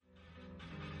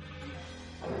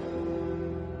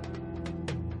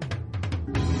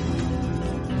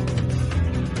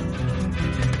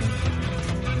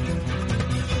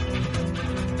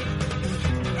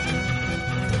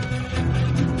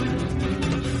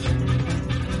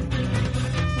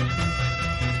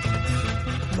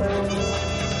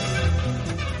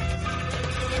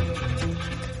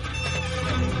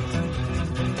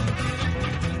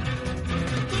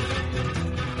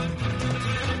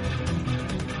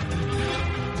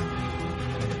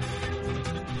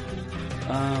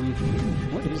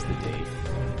What is the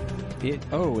date?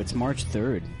 It's March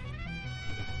 3rd.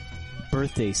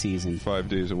 Birthday season. 5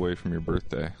 days away from your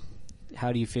birthday.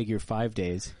 How do you figure 5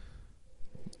 days?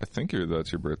 I think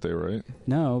that's your birthday, right?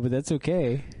 No, but that's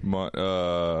okay.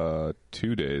 2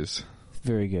 days.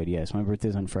 Very good, yes. My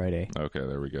birthday's on Friday. Okay,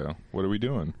 there we go. What are we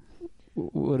doing?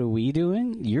 What are we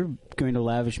doing? You're going to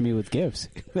lavish me with gifts.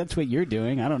 That's what you're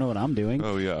doing. I don't know what I'm doing.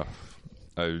 Oh, yeah.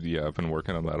 I've been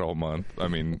working on that all month.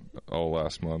 All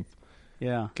last month.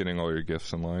 Yeah. Getting all your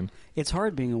gifts in line. It's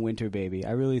hard being a winter baby.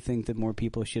 I really think that more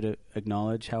people should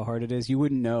acknowledge how hard it is. You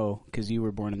wouldn't know because you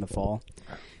were born in the fall.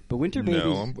 But winter babies...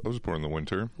 No, I was born in the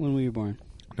winter. When were you born?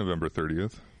 November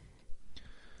 30th.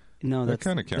 No, that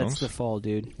kind of counts. That's the fall,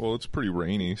 dude. Well, it's pretty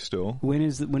rainy still. When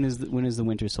is the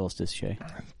winter solstice, Shay?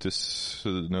 Just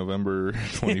November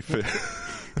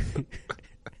 25th.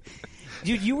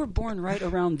 Dude, you were born right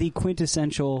around the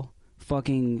quintessential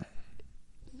fucking...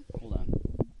 Hold on.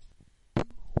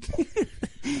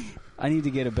 I need to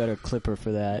get a better clipper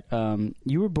for that.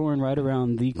 You were born right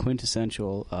around the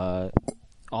quintessential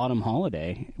autumn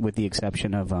holiday, with the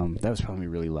exception of... that was probably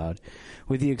really loud.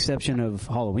 With the exception of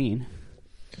Halloween.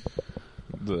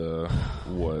 The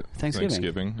what?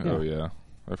 Thanksgiving. Yeah. Oh, yeah.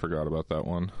 I forgot about that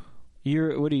one. Are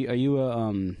you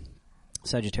a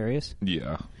Sagittarius?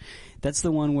 Yeah. That's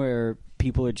the one where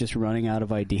people are just running out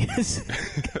of ideas.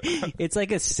 It's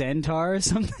like a centaur or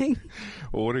something.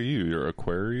 Well, what are you? You're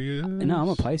Aquarius? No, I'm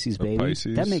a Pisces, baby.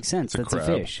 Pisces? That makes sense. That's a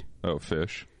fish. Oh,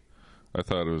 fish. I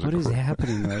thought it was What is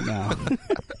happening right now?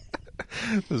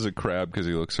 There's a crab because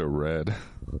he looks so red.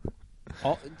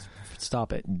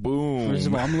 Stop it. Boom. First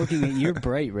of all, I'm looking at your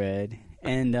bright red.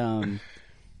 And,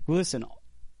 listen,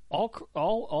 all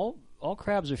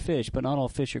crabs are fish, but not all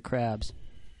fish are crabs.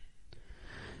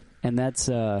 And that's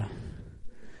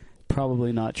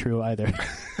probably not true either.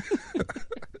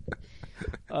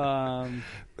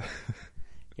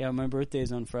 Yeah, my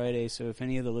birthday's on Friday, so if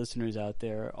any of the listeners out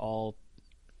there, all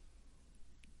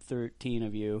 13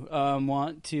 of you,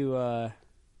 want to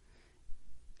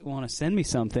send me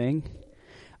something,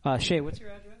 Shay, what's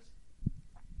your address?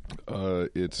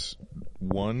 It's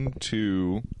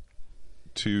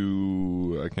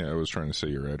 122. I was trying to say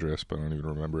your address, but I don't even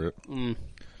remember it.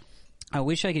 I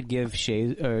wish I could give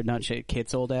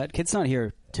Kit's old ad. Kit's not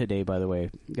here today, by the way,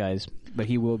 guys, but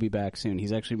he will be back soon.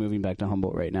 He's actually moving back to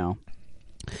Humboldt right now.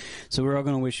 So we're all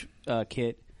going to wish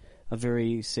Kit a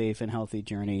very safe and healthy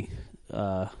journey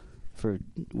for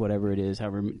whatever it is,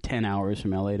 however 10 hours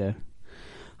from LA to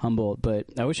Humboldt. But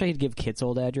I wish I could give Kit's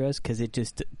old address because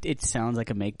it sounds like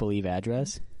a make-believe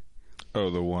address. Oh,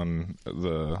 the one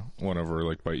over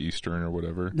like by Eastern or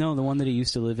whatever? No, the one that he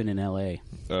used to live in L.A.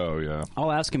 Oh, yeah.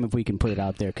 I'll ask him if we can put it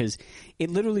out there, because it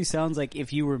literally sounds like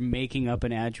if you were making up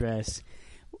an address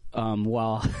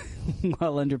while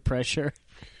under pressure.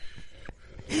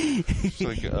 It's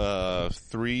like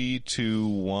 3, 2,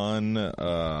 1.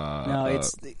 No,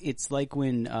 it's like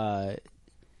when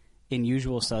in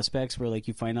Usual Suspects, where like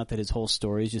you find out that his whole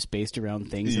story is just based around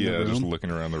things in the room. Yeah, just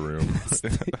looking around the room.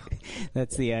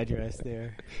 That's the address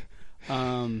there.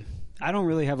 I don't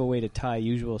really have a way to tie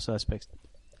Usual Suspects.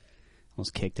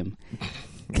 Almost kicked him.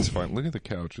 It's fine. Look at the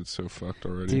couch. It's so fucked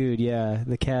already. Dude, yeah.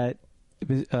 The cat,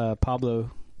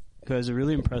 Pablo, who has a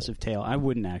really impressive tail. I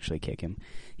wouldn't actually kick him.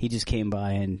 He just came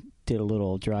by and did a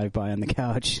little drive-by on the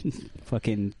couch and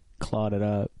fucking clawed it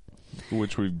up.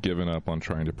 Which we've given up on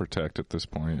trying to protect at this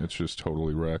point. It's just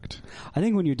totally wrecked. I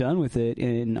think when you're done with it,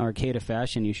 in Arcata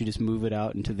fashion, you should just move it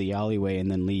out into the alleyway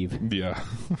and then leave. Yeah.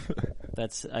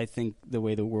 That's, I think, the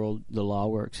way the law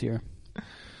works here.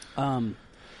 I don't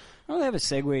really have a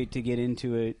segue to get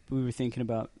into it. We were thinking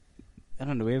about, I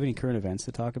don't know, do we have any current events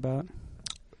to talk about?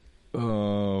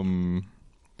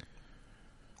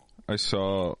 I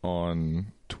saw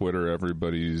on Twitter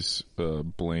everybody's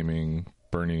blaming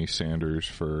Bernie Sanders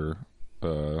for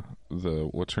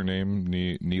what's her name?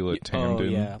 Neela Tanden. Oh,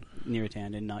 yeah. Neera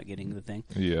Tanden not getting the thing.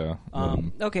 Yeah.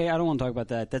 Okay, I don't want to talk about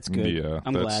that. That's good. Yeah,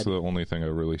 I'm glad. That's the only thing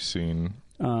I've really seen.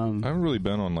 I haven't really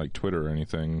been on like Twitter or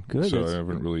anything. Good. So I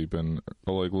haven't really been.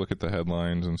 I'll like look at the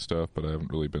headlines and stuff, but I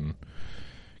haven't really been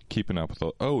keeping up with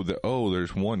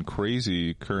there's one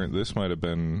crazy current. This might have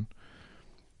been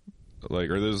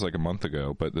this is like a month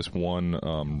ago, but this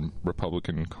one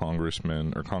Republican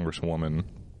congressman or congresswoman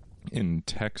in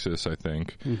Texas, I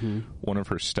think, one of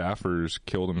her staffers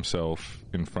killed himself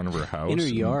in front of her house. In her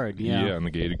yard, yeah. Yeah, in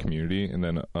the gated community. And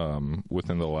then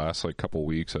within the last like couple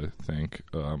weeks, I think,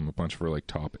 a bunch of her like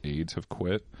top aides have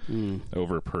quit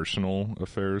over personal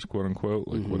affairs, quote unquote,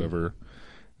 like whatever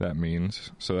that means.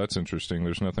 So that's interesting.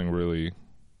 There's nothing really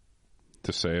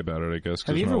to say about it, I guess.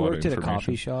 Have you ever worked at a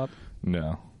coffee shop?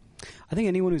 No. I think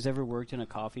anyone who's ever worked in a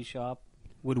coffee shop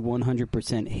would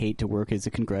 100% hate to work as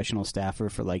a congressional staffer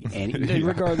for like any,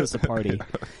 regardless of party,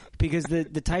 because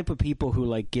the type of people who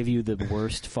like give you the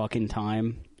worst fucking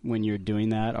time when you're doing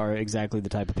that are exactly the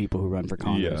type of people who run for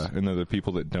Congress. Yeah, and they're the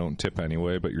people that don't tip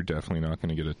anyway, but you're definitely not going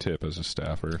to get a tip as a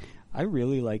staffer. I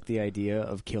really like the idea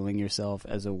of killing yourself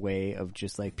as a way of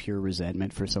just like pure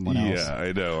resentment for someone else. Yeah,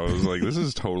 I know. I was like, this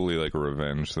is totally like a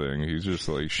revenge thing. He's just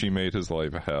like, she made his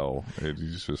life hell. And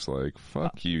he's just like,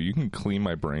 fuck you. You can clean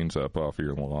my brains up off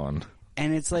your lawn.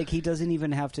 And it's like he doesn't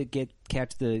even have to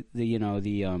catch the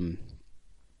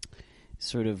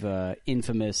sort of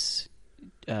infamous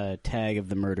tag of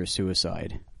the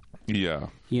murder-suicide. Yeah.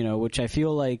 You know, which I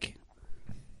feel like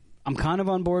I'm kind of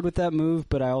on board with that move,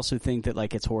 but I also think that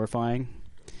like it's horrifying.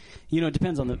 You know, it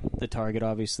depends on the target,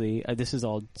 obviously. This is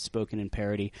all spoken in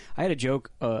parody. I had a joke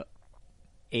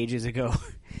ages ago,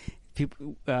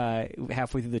 people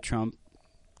halfway through the Trump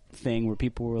thing, where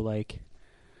people were like,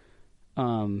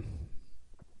 people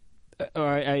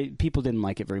didn't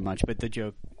like it very much, but the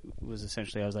joke was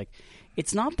essentially, I was like,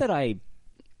 it's not that I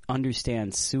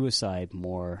understand suicide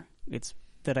more, it's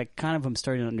that I kind of am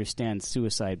starting to understand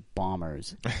suicide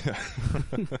bombers.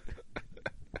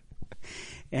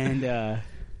 And I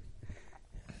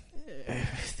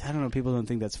don't know, people don't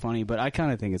think that's funny, but I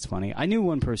kind of think it's funny. I knew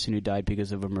one person who died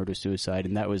because of a murder-suicide,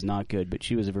 and that was not good, but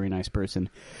she was a very nice person.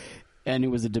 And it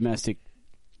was a domestic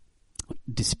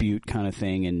dispute kind of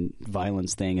thing and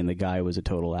violence thing, and the guy was a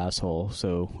total asshole.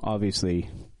 So obviously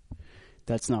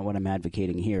that's not what I'm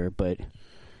advocating here, but...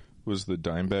 Was the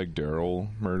Dimebag Darrell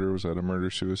murder, was that a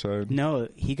murder-suicide? No,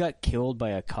 he got killed by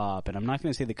a cop, and I'm not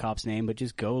going to say the cop's name, but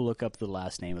just go look up the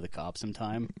last name of the cop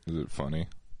sometime. Is it funny?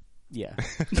 Yeah.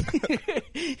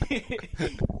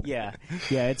 Yeah,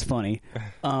 it's funny.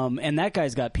 And that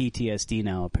guy's got PTSD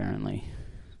now, apparently.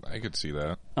 I could see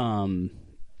that.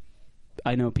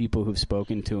 I know people who've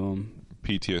spoken to him.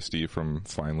 PTSD from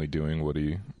finally doing what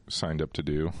he signed up to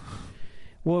do.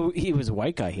 Well, he was a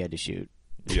white guy he had to shoot.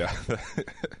 Yeah.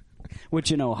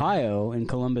 Which in Ohio, in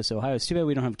Columbus, Ohio, it's too bad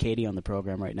we don't have Katie on the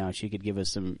program right now. She could give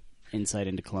us some insight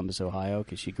into Columbus, Ohio,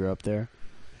 because she grew up there.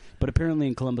 But apparently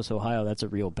in Columbus, Ohio, that's a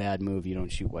real bad move. You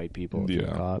don't shoot white people if you're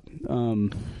a cop. No,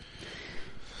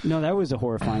 that was a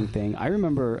horrifying thing. I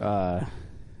remember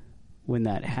when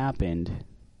that happened,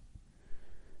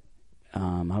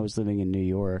 I was living in New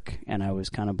York, and I was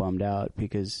kind of bummed out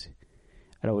because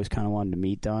I'd always kind of wanted to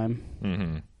meet Dime.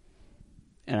 Mm-hmm.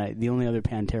 And the only other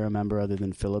Pantera member other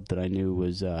than Philip that I knew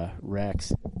was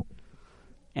Rex.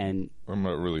 And I'm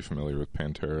not really familiar with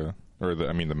Pantera. Or,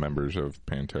 the members of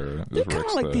Pantera. They're kind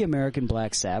of like the American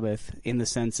Black Sabbath in the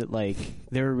sense that, like,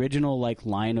 their original, like,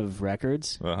 line of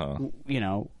records, you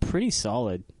know, pretty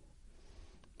solid.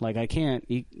 Like, you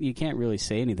can't really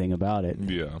say anything about it.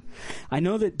 Yeah. I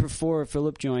know that before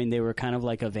Philip joined, they were kind of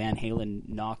like a Van Halen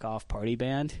knockoff party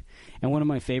band. And one of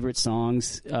my favorite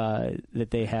songs that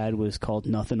they had was called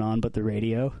Nothing On But the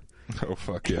Radio. Oh,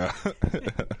 fuck yeah.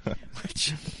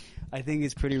 Which I think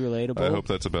is pretty relatable. I hope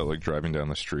that's about, like, driving down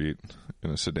the street in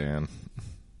a sedan.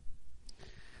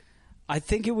 I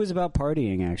think it was about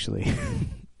partying, actually.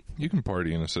 You can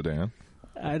party in a sedan.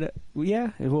 Yeah.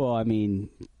 Well, I mean,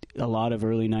 a lot of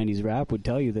early 90s rap would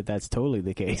tell you that that's totally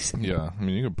the case. Yeah. I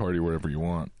mean, you can party wherever you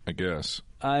want, I guess.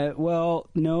 Well,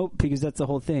 no, because that's the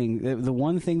whole thing. The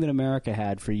one thing that America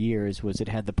had for years was it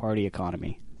had the party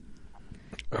economy.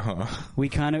 We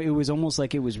kind of, it was almost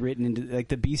like it was written into, like,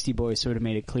 the Beastie Boys sort of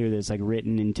made it clear that it's like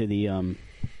written into the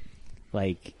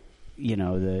like, you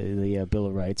know, the Bill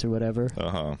of Rights or whatever.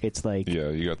 It's like, yeah,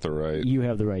 you got the right, you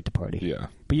have the right to party. Yeah,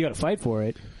 but you got to fight for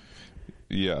it.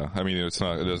 Yeah, I mean, it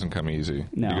doesn't come easy.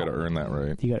 No. You got to earn that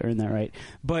right. You got to earn that right.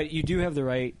 But you do have the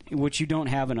right, which you don't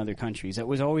have in other countries. That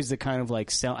was always the kind of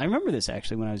like I remember this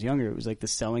actually when I was younger. It was like the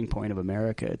selling point of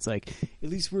America. It's like, at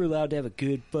least we're allowed to have a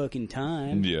good fucking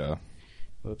time. Yeah.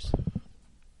 Whoops.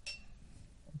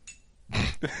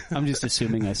 I'm just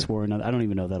assuming I swore another. I don't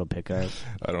even know if that'll pick up.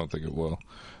 I don't think it will.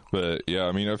 But yeah,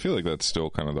 I mean, I feel like that's still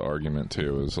kind of the argument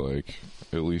too, is like,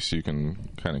 at least you can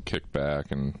kind of kick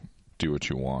back and do what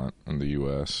you want in the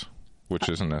U.S., which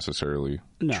isn't necessarily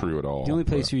true at all. The only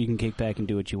place where you can kick back and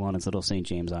do what you want is Little St.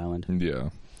 James Island. Yeah.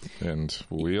 And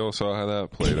we all saw how that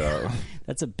played out.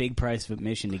 That's a big price of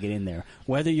admission to get in there.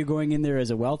 Whether you're going in there as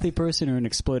a wealthy person or an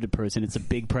exploited person, it's a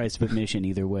big price of admission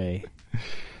either way.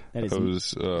 That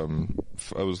is.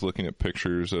 I was looking at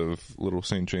pictures of Little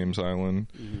St. James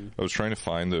Island. Mm-hmm. I was trying to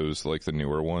find those, like, the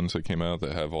newer ones that came out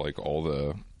that have, like, all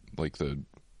the, like, the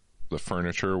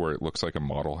furniture where it looks like a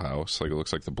model house, like it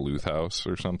looks like the Bluth house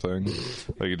or something.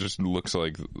 Like, it just looks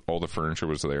like all the furniture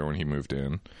was there when he moved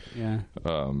in. Yeah.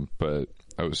 But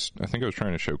I think I was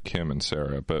trying to show Kim and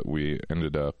Sarah, but we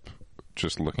ended up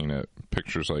just looking at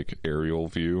pictures like aerial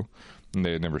view, and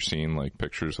they had never seen like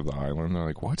pictures of the island. They're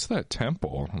like, "What's that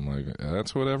temple?" I'm like,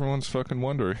 "That's what everyone's fucking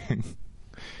wondering."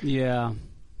 Yeah,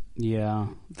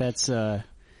 that's that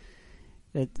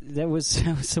was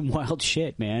some wild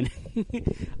shit, man.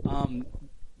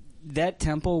 That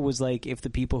temple was like if the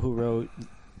people who wrote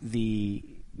the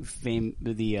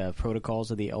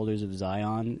Protocols of the Elders of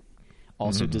Zion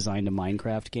also designed a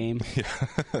Minecraft game. Yeah.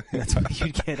 That's what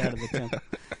you'd get out of the temple.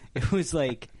 It was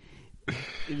like,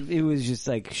 it was just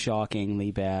like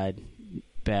shockingly bad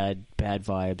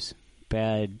vibes,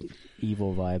 bad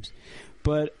evil vibes.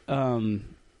 But there's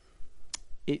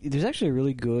actually a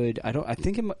really good. I don't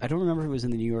remember if it was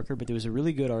in the New Yorker, but there was a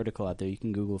really good article out there. You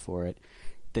can Google for it.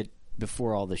 That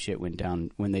before all the shit went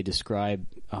down, when they describe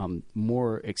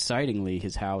more excitingly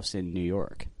his house in New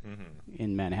York,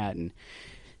 in Manhattan,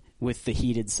 with the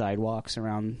heated sidewalks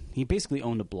around. He basically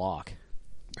owned a block.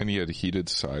 And he had heated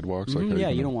sidewalks? Like yeah,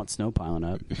 you don't want snow piling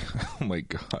up. Oh my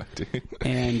god, dude.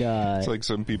 And it's like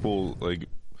some people like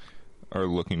are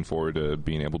looking forward to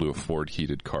being able to afford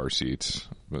heated car seats,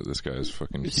 but this guy's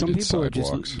fucking heated sidewalks. Some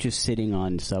people are just sitting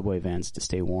on subway vans to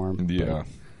stay warm. Yeah.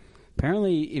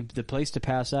 Apparently, if the place to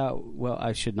pass out, well,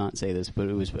 I should not say this, but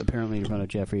it was apparently in front of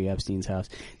Jeffrey Epstein's house.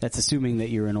 That's assuming that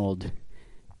you're an old,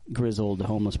 grizzled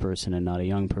homeless person and not a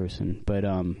young person. But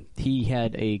he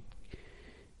had it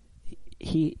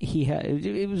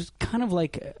was kind of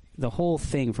like the whole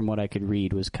thing, from what I could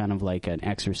read, was kind of like an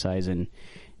exercise in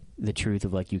the truth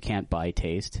of like you can't buy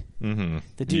taste. Mm-hmm.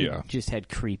 The dude just had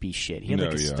creepy shit. He had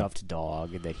like a stuffed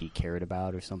dog that he cared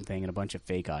about or something, and a bunch of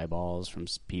fake eyeballs from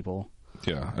people.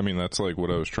 Yeah, I mean, that's like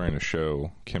what I was trying to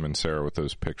show Kim and Sarah with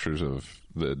those pictures of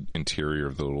the interior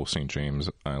of the little St. James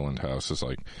Island house. Is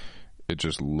like, it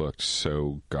just looked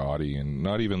so gaudy, and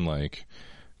not even like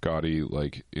gaudy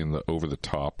like in the over the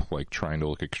top, like trying to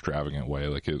look extravagant way.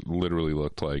 Like it literally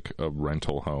looked like a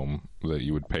rental home that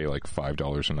you would pay like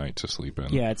 $5 a night to sleep in.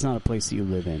 Yeah, it's not a place that you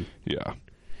live in. Yeah.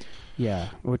 Yeah,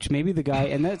 which maybe the guy,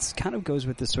 and that's kind of goes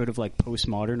with this sort of like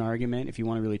postmodern argument, if you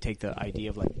want to really take the idea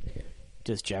of like,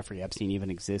 does Jeffrey Epstein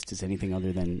even exist as anything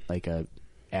other than like a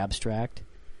abstract?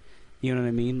 You know what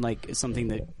I mean? Like something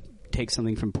that takes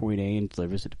something from point A and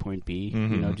delivers it to point B. You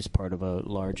know, just part of a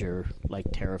larger, like,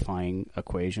 terrifying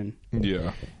equation.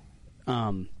 Yeah.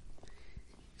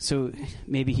 So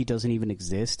maybe he doesn't even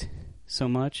exist so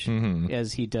much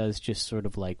as he does just sort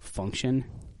of like function.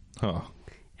 Huh.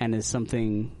 And as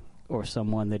something or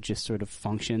someone that just sort of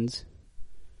functions,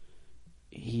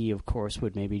 he of course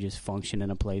would maybe just function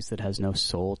in a place that has no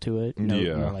soul to it,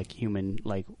 no like human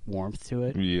like warmth to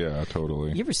it. Yeah,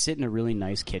 totally. You ever sit in a really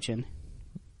nice kitchen?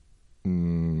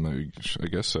 I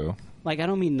guess so. Like, I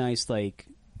don't mean nice like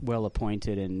well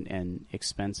appointed and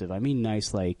expensive. I mean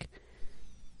nice like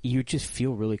you just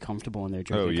feel really comfortable in there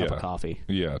drinking a cup of coffee.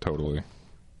 Yeah, totally.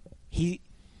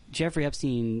 Jeffrey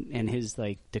Epstein and his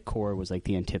like decor was like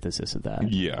the antithesis of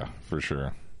that. Yeah, for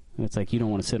sure. It's like you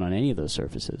don't want to sit on any of those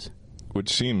surfaces.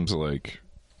 Which seems like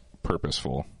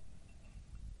purposeful.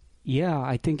 Yeah,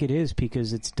 I think it is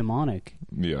because it's demonic.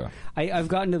 Yeah. I've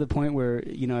gotten to the point where,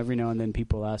 you know, every now and then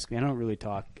people ask me, I don't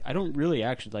really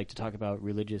actually like to talk about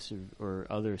religious or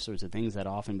other sorts of things that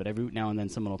often, but every now and then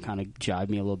someone will kind of jibe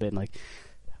me a little bit and like,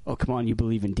 oh, come on, you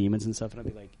believe in demons and stuff. And I'll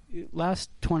be like, last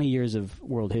 20 years of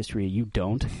world history, you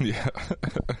don't. Yeah.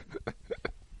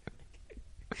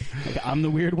 Like, I'm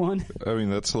the weird one. I mean,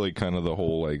 that's like kind of the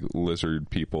whole like lizard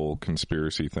people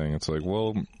conspiracy thing. It's like,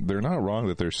 well, they're not wrong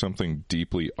that there's something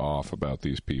deeply off about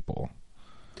these people.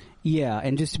 Yeah,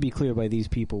 and just to be clear, by these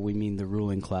people we mean the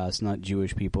ruling class, not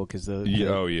Jewish people, because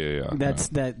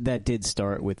that did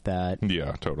start with that.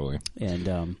 Yeah, totally.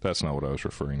 And that's not what I was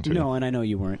referring to. No, and I know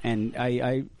you weren't. And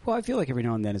I feel like every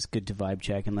now and then it's good to vibe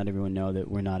check and let everyone know that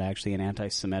we're not actually an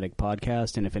anti-Semitic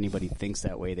podcast. And if anybody thinks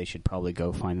that way, they should probably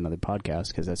go find another podcast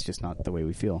because that's just not the way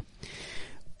we feel.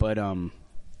 But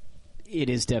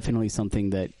it is definitely something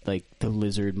that like the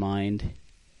lizard mind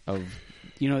of.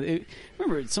 You know,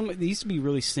 remember, it used to be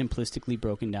really simplistically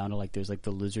broken down to, like, there's, like,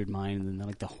 the lizard mind, and then,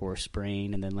 like, the horse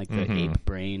brain, and then, like, the ape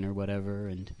brain or whatever,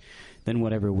 and then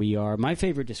whatever we are. My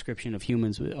favorite description of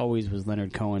humans always was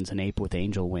Leonard Cohen's an ape with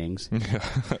angel wings.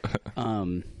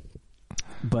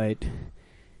 But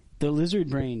the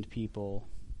lizard-brained people,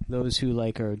 those who,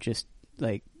 like, are just,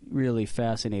 like, really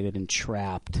fascinated and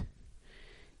trapped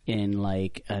in,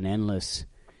 like, an endless,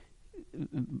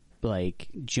 like,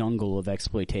 jungle of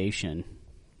exploitation.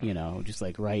 You know, just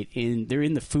like they're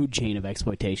in the food chain of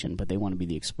exploitation, but they want to be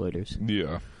the exploiters.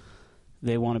 Yeah.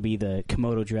 They want to be the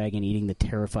Komodo dragon eating the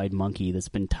terrified monkey that's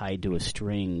been tied to a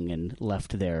string and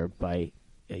left there by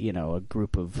a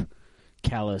group of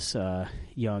callous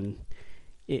young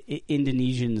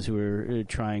Indonesians who are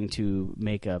trying to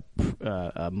make a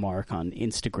mark on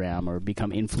Instagram or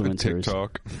become influencers.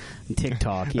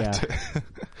 TikTok, yeah.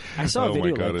 I saw a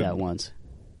video like that once.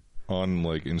 On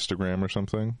like Instagram or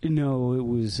something? No, it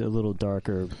was a little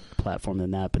darker platform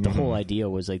than that. But the whole idea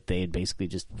was like they had basically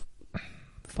just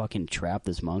fucking trapped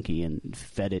this monkey and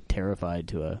fed it terrified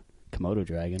to a Komodo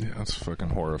dragon. Yeah, that's fucking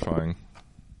horrifying.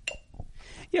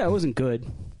 Yeah, it wasn't good.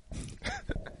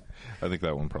 I think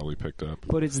that one probably picked up.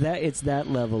 But it's that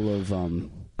level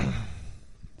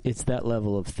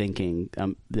of thinking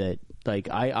that like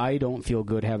I don't feel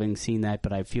good having seen that,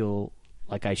 but I feel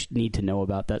like I need to know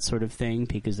about that sort of thing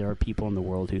because there are people in the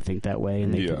world who think that way,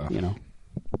 and they can,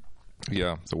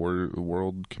 Yeah, the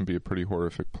world can be a pretty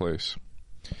horrific place.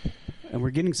 And we're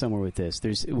getting somewhere with this.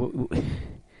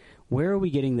 Where are we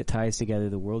getting that ties together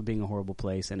the world being a horrible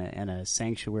place and a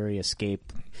sanctuary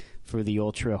escape for the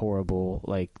ultra horrible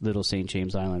like Little St.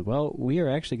 James Island? Well, we are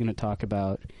actually going to talk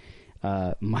about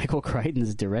Michael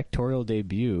Crichton's directorial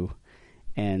debut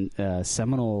and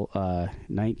seminal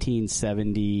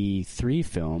 1973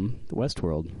 film,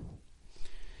 Westworld,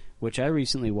 which I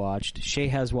recently watched. Shay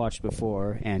has watched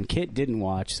before, and Kit didn't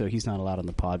watch, so he's not allowed on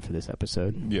the pod for this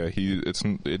episode. Yeah,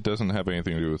 it doesn't have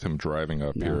anything to do with him driving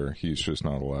up here. He's just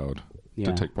not allowed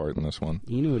to take part in this one.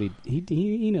 He knew what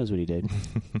he knows what he did.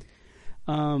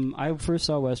 I first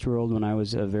saw Westworld when I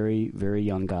was a very, very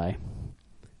young guy,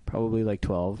 probably like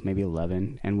 12, maybe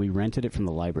 11, and we rented it from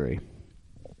the library.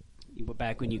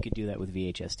 Back when you could do that with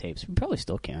VHS tapes. We probably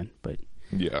still can, but...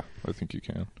 Yeah, I think you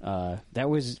can. That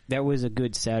was a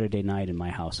good Saturday night in my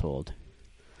household.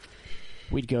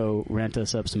 We'd go rent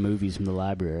us up some movies from the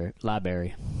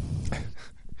library.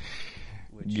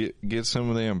 Get some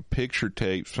of them picture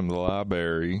tapes from the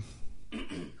library.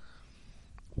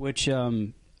 Which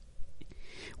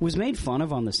was made fun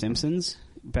of on The Simpsons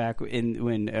back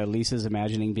when Lisa's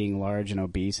imagining being large and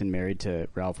obese and married to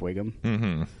Ralph Wiggum.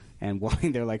 Mm-hmm. And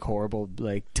wanting their like horrible,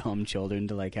 like dumb children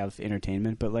to like have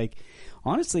entertainment, but like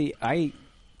honestly, I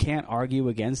can't argue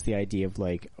against the idea of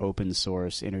like open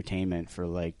source entertainment for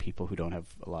like people who don't have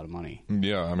a lot of money.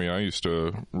 Yeah, I mean, I used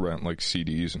to rent like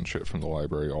CDs and shit from the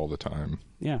library all the time.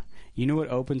 Yeah, you know what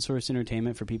open source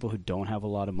entertainment for people who don't have a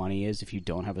lot of money is if you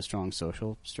don't have a strong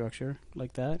social structure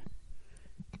like that?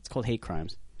 It's called hate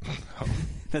crimes. Oh.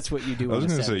 That's what you do. I was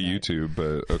going to say YouTube,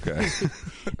 but okay.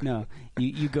 No,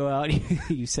 you go out,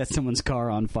 you set someone's car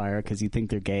on fire because you think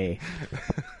they're gay.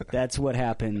 That's what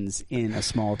happens in a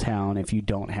small town if you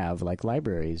don't have like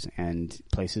libraries and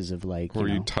places of like. Or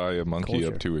you tie a monkey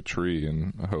culture up to a tree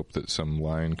and hope that some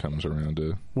lion comes around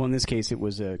to. Well, in this case, it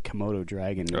was a Komodo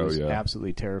dragon. It was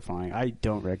absolutely terrifying. I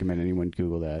don't recommend anyone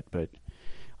Google that, but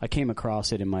I came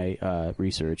across it in my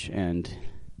research and.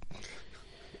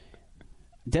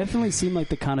 Definitely seemed like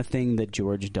the kind of thing that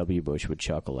George W. Bush would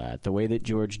chuckle at. The way that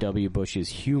George W. Bush's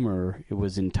humor, it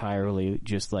was entirely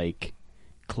just like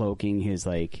cloaking his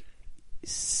like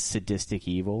sadistic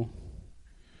evil.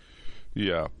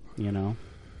 Yeah. You know?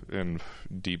 And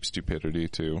deep stupidity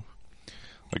too.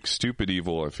 Like stupid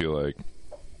evil, I feel like,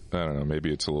 I don't know,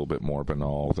 maybe it's a little bit more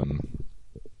banal than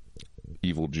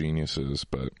evil geniuses,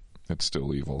 but it's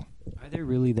still evil. Are there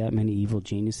really that many evil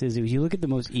geniuses? If you look at the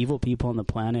most evil people on the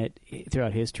planet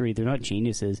throughout history, they're not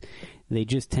geniuses. They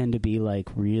just tend to be like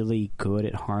really good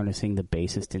at harnessing the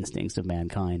basest instincts of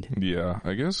mankind. Yeah,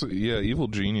 I guess, yeah, evil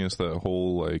genius, that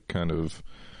whole like kind of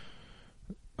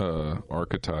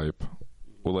archetype.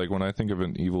 Well, like when I think of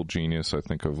an evil genius, I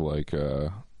think of like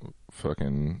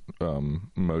fucking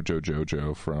Mojo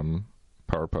Jojo from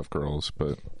Powerpuff Girls,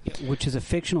 but which is a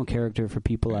fictional character for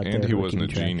people out there. And he wasn't a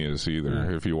genius either.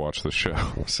 If you watch the show,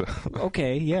 so.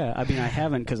 Okay, yeah. I mean, I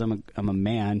haven't because I'm a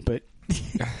man, but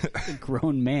a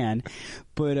grown man.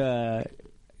 But I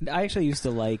actually used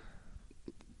to like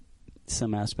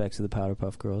some aspects of the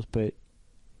Powerpuff Girls. But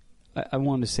I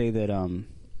wanted to say that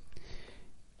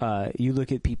you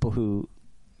look at people who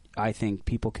I think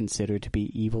people consider to be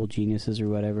evil geniuses or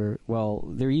whatever. Well,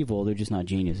 they're evil. They're just not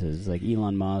geniuses. Like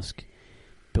Elon Musk.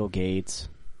 Bill Gates.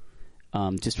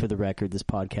 Just for the record, this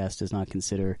podcast does not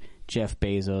consider Jeff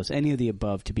Bezos, any of the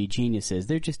above, to be geniuses.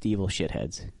 They're just evil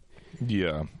shitheads.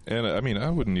 Yeah. And I mean, I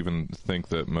wouldn't even think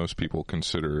that most people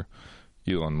consider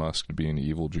Elon Musk to be an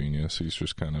evil genius. He's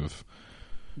just kind of...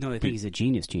 No, they think he's a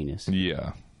genius.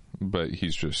 Yeah. But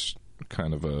he's just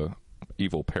kind of a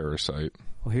evil parasite.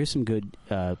 Well, here's some good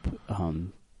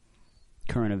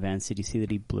current events. Did you see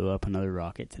that he blew up another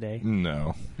rocket today?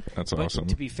 No. That's awesome.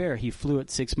 To be fair, he flew it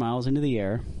 6 miles into the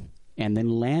air and then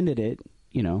landed it,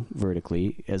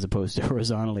 vertically as opposed to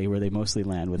horizontally where they mostly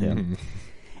land with him.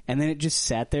 and then it just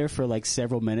sat there for like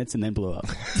several minutes and then blew up.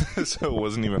 So it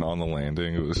wasn't even on the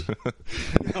landing. It was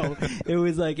No, it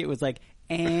was like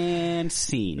and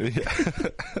scene. Yeah.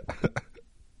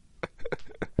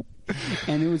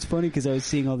 And it was funny because I was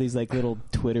seeing all these like little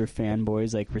Twitter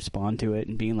fanboys like respond to it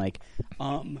and being like,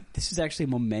 this is actually a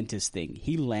momentous thing.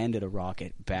 He landed a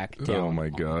rocket back down. Oh my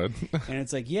god. And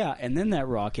it's like, yeah, and then that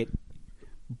rocket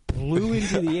blew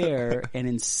into the air and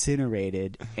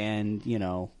incinerated, and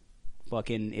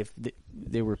fucking if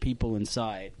there were people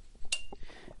inside,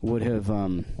 would have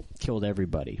killed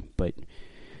everybody. But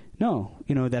no,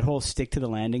 that whole stick to the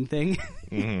landing thing,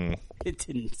 Mm-hmm.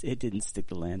 it didn't stick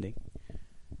the landing.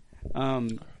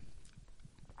 And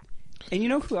you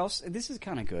know who else? This is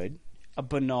kind of good. A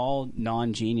banal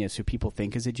non-genius who people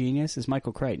think is a genius is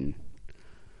Michael Crichton,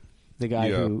 the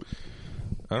guy who.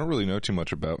 I don't really know too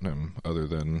much about him other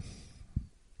than,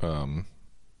 or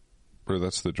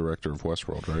that's the director of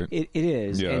Westworld, right? It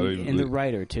is, Yeah, and the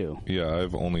writer too. Yeah,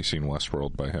 I've only seen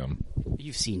Westworld by him.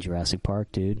 You've seen Jurassic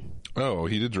Park, dude. Oh,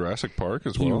 he did Jurassic Park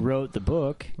as He well? wrote the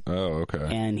book. Oh, okay.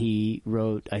 And he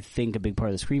wrote, I think, a big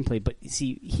part of the screenplay. But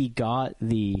see, he got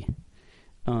the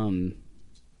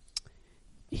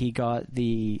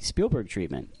Spielberg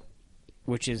treatment,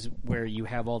 which is where you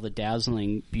have all the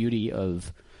dazzling beauty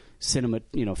of cinema,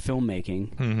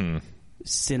 filmmaking, Mm-hmm.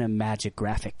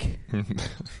 cinemagographic.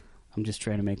 I'm just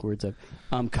trying to make words up.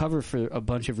 Cover for a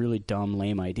bunch of really dumb,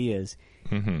 lame ideas.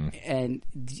 Mm-hmm. And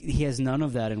he has none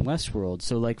of that in Westworld.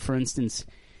 So, like, for instance,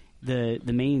 the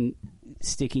main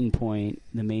sticking point,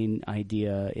 the main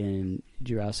idea in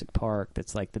Jurassic Park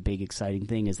that's, like, the big exciting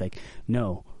thing is, like,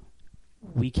 no,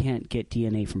 we can't get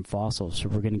DNA from fossils, so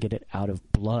we're going to get it out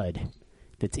of blood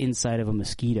that's inside of a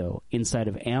mosquito, inside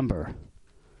of amber,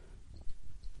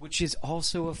 which is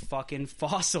also a fucking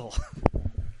fossil.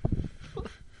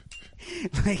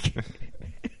 like,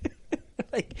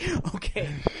 okay,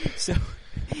 so,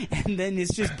 and then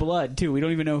it's just blood too. We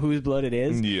don't even know whose blood it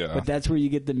is. Yeah. But that's where you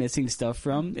get the missing stuff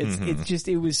from. It's just,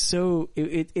 it was so,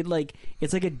 it's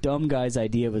like a dumb guy's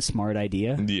idea of a smart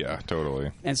idea. Yeah,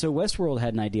 totally. And so Westworld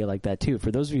had an idea like that too.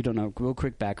 For those of you who don't know, real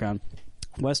quick background,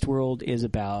 Westworld is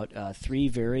about 3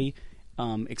 very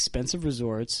expensive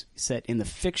resorts set in the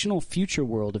fictional future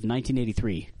world of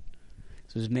 1983.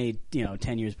 So it was made,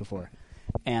 10 years before.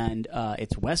 And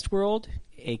it's Westworld,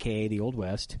 a.k.a. the Old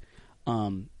West,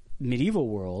 Medieval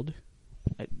World,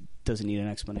 doesn't need an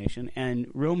explanation, and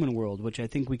Roman World, which I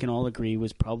think we can all agree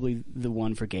was probably the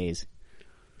one for gays.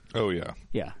 Oh, yeah.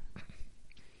 Yeah.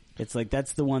 It's like,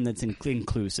 that's the one that's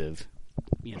inclusive,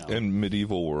 And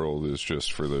Medieval World is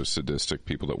just for those sadistic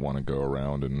people that want to go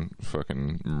around and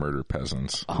fucking murder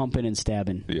peasants. Humping and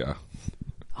stabbing. Yeah.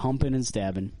 Humping and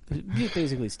stabbing.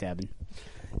 Basically stabbing.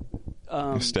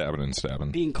 Stabbing and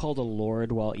stabbing. Being called a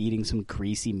lord while eating some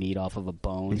greasy meat off of a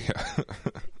bone. Yeah.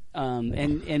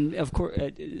 And of course,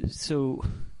 so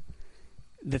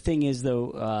the thing is,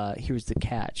 though, here's the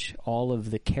catch. All of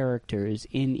the characters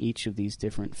in each of these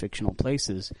different fictional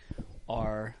places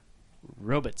are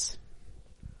robots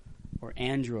or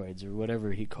androids or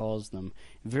whatever he calls them.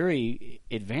 Very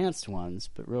advanced ones,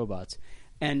 but robots.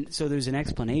 And so there's an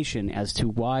explanation as to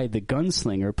why the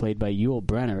gunslinger, played by Yul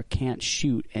Brynner, can't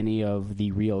shoot any of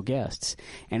the real guests.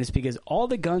 And it's because all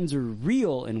the guns are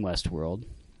real in Westworld.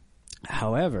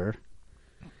 However,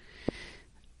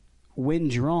 when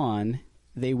drawn,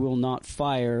 they will not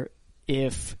fire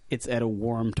if it's at a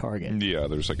warm target. Yeah,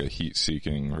 there's like a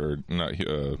heat-seeking, or not,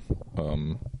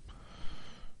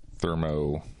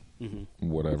 thermo...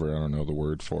 whatever, I don't know the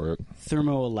word for it.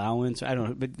 Thermo allowance, I don't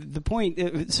know. But the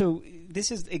point, so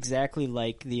this is exactly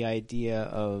like the idea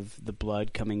of the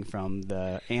blood coming from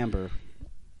the amber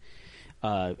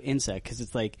insect, because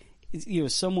it's like,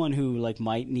 someone who like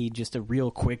might need just a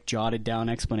real quick jotted down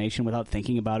explanation without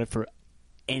thinking about it for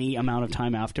any amount of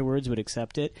time afterwards would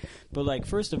accept it. But like,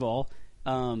 first of all,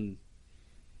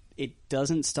 it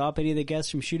doesn't stop any of the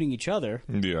guests from shooting each other.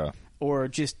 Yeah. Or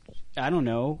just, I don't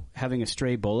know, having a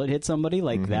stray bullet hit somebody,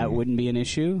 like that wouldn't be an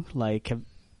issue. Like,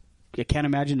 I can't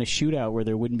imagine a shootout where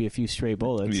there wouldn't be a few stray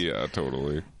bullets. Yeah,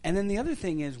 totally. And then the other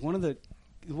thing is, one of the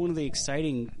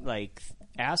exciting like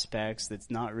aspects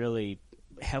that's not really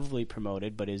heavily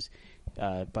promoted, but is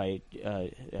by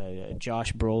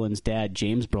Josh Brolin's dad,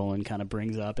 James Brolin, kind of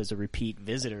brings up as a repeat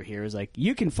visitor here, is like,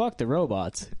 you can fuck the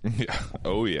robots. Yeah.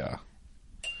 Oh, yeah.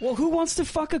 Well, who wants to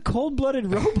fuck a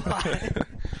cold-blooded robot?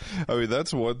 I mean,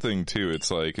 that's one thing too.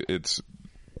 It's like it's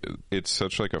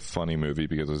such like a funny movie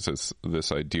because it's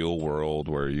this ideal world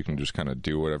where you can just kind of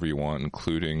do whatever you want,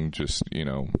 including just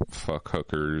fuck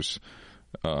hookers,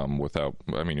 without,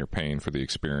 I mean, you're paying for the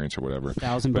experience or whatever.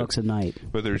 $1,000 a night.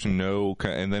 But there's no,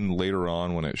 and then later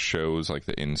on when it shows like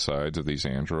the insides of these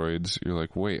androids, you're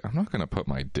like, wait, I'm not going to put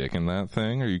my dick in that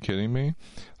thing. Are you kidding me?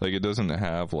 Like, it doesn't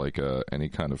have like any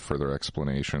kind of further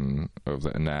explanation of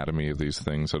the anatomy of these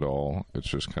things at all. It's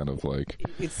just kind of like,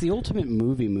 it's the ultimate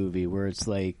movie where it's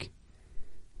like,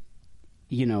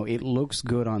 you know, it looks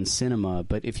good on cinema,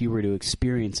 but if you were to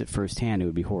experience it firsthand, it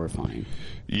would be horrifying.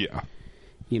 yeah.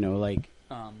 You know, like,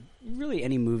 really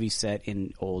any movie set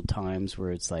in old times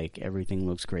where it's like everything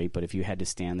looks great, but if you had to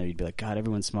stand there, you'd be like, God,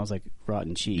 everyone smells like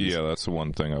rotten cheese. Yeah, that's the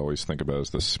one thing I always think about is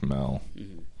the smell.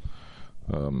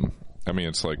 Mm-hmm. I mean,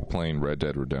 it's like playing Red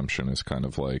Dead Redemption is kind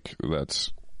of like,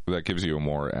 that gives you a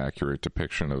more accurate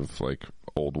depiction of like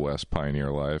Old West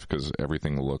pioneer life, because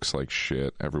everything looks like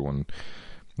shit. Everyone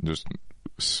just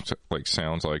like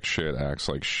sounds like shit, acts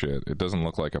like shit. It doesn't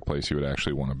look like a place you would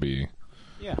actually want to be.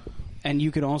 Yeah. And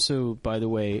you could also, by the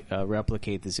way,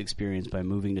 replicate this experience by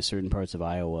moving to certain parts of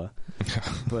Iowa.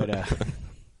 But I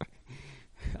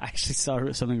actually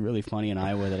saw something really funny in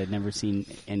Iowa that I'd never seen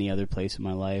any other place in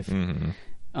my life.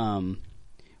 Mm-hmm.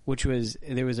 Which was,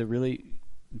 there was a really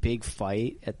big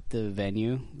fight at the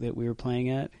venue that we were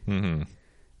playing at. Mm-hmm.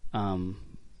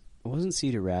 It wasn't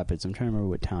Cedar Rapids. I'm trying to remember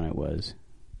what town it was.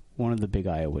 One of the big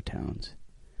Iowa towns.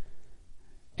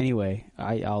 Anyway,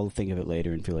 I'll think of it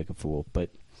later and feel like a fool. But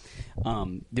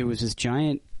there was this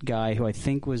giant guy who I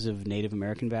think was of Native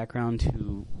American background,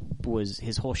 who was,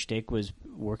 his whole shtick was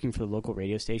working for the local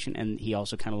radio station, and he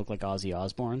also kind of looked like Ozzy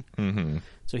Osbourne. Mm-hmm.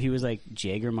 So he was like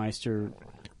Jägermeister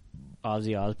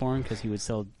Ozzy Osbourne, because he would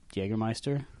sell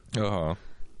Jägermeister. Uh-huh.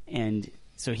 And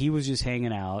so he was just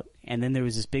hanging out, and then there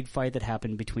was this big fight that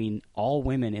happened between all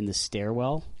women in the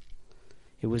stairwell.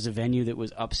 It was a venue that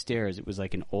was upstairs. It was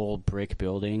like an old brick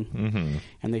building. Mm-hmm.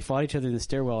 And they fought each other in the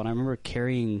stairwell, and I remember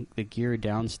carrying the gear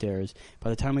downstairs.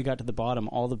 By the time we got to the bottom,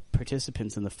 all the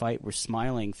participants in the fight were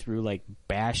smiling through like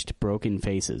bashed, broken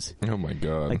faces. Oh my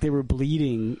God. Like they were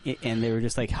bleeding, and they were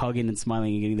just like hugging and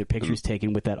smiling and getting their pictures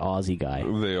taken with that Aussie guy.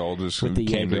 They all just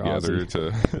came together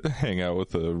to hang out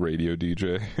with the radio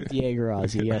DJ. Jaeger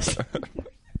Aussie, yes.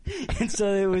 And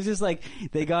so it was just like,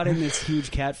 they got in this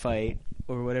huge cat fight,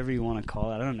 or whatever you want to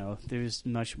call it. I don't know. There's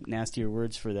much nastier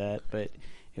words for that, but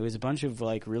it was a bunch of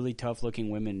like really tough looking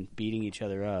women beating each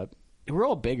other up. They were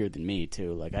all bigger than me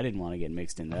too. Like, I didn't want to get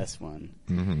mixed in this one.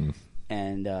 Mm-hmm.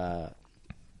 And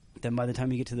then by the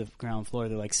time you get to the ground floor,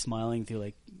 they're like smiling through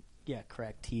like,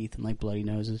 cracked teeth and like bloody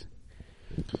noses.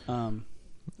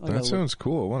 That sounds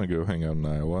cool. I want to go hang out in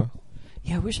Iowa.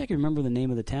 Yeah, I wish I could remember the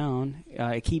name of the town.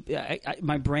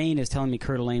 My brain is telling me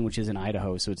Coeur d'Alene, which is in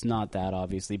Idaho, so it's not that,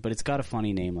 obviously, but it's got a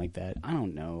funny name like that. I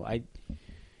don't know. I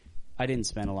didn't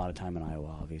spend a lot of time in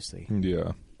Iowa, obviously.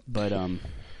 Yeah. But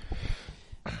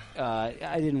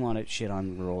I didn't want to shit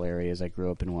on rural areas. I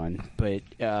grew up in one. But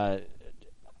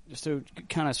so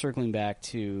kind of circling back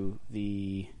to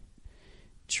the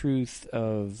truth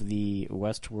of the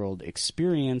Westworld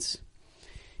experience,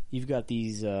 you've got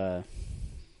these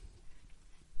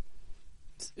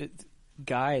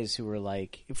guys who were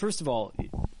like, first of all,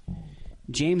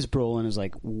 James Brolin is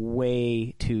like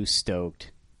way too stoked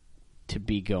to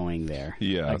be going there.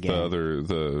 Yeah, again.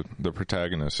 the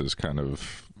protagonist is kind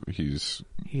of, he's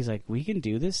like, we can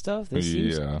do this stuff.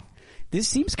 This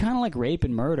seems kind of like rape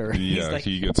and murder. Yeah, like,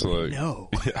 he gets like, no.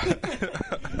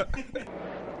 Yeah.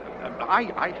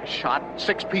 I shot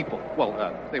 6 people.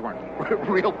 Well, they weren't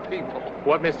real people.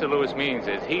 What Mr. Lewis means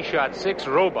is he shot 6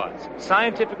 robots,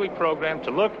 scientifically programmed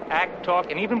to look, act,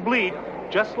 talk, and even bleed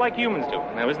just like humans do.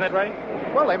 Now, isn't that right?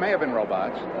 Well, they may have been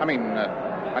robots. I mean,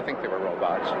 I think they were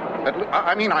robots.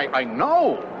 I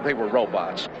know they were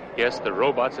robots. Yes, the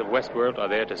robots of Westworld are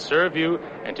there to serve you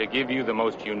and to give you the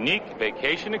most unique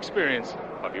vacation experience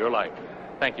of your life.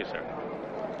 Thank you, sir.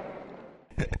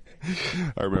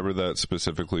 I remember that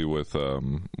specifically with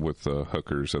the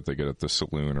hookers that they get at the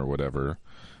saloon or whatever.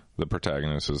 The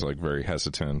protagonist is like very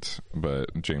hesitant, but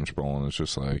James Brolin is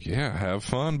just like, yeah, have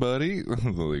fun, buddy.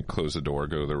 They close the door,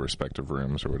 go to their respective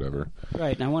rooms or whatever.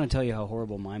 Right, and I want to tell you how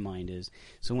horrible my mind is.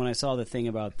 So when I saw the thing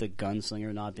about the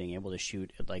gunslinger not being able to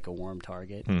shoot at like a warm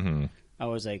target, mm-hmm. I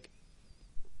was like,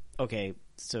 okay,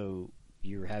 so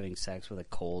you're having sex with a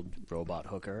cold robot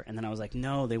hooker. And then I was like,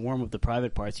 no, they warm up the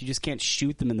private parts. You just can't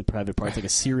shoot them in the private parts like a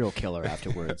serial killer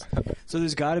afterwards. So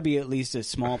there's got to be at least a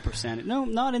small percentage, no,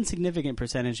 not insignificant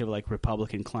percentage of like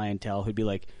Republican clientele who'd be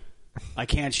like, I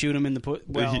can't shoot him in the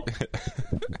well,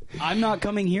 I'm not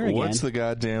coming here again. What's the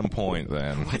goddamn point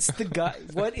then?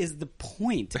 What is the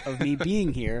point of me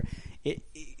being here?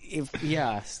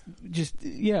 Because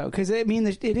I mean,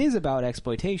 it is about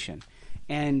exploitation.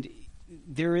 And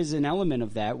there is an element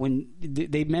of that when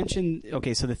they mention.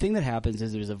 Okay, so the thing that happens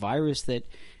is there's a virus that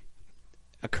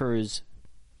occurs,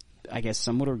 I guess,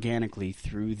 somewhat organically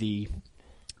through the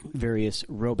various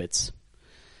robots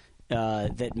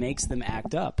that makes them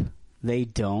act up. They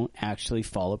don't actually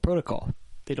follow protocol.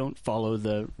 They don't follow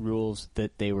the rules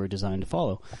that they were designed to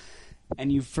follow.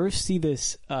 And you first see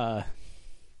this come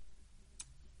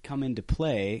into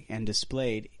play and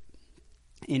displayed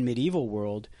in medieval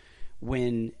world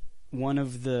when one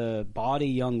of the bawdy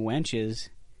young wenches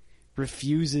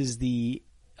refuses the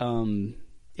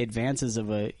advances of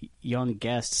a young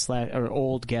guest or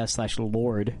old guest /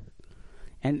 lord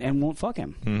and won't fuck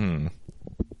him. Mm-hmm.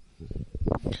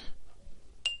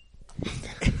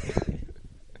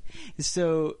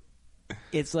 So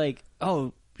it's like,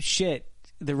 oh shit,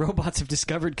 the robots have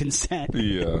discovered consent.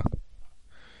 Yeah.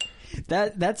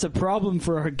 That's a problem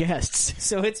for our guests.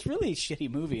 So it's really a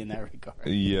shitty movie in that regard.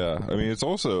 Yeah. I mean, it's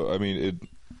also,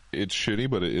 it's shitty,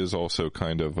 but it is also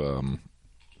kind of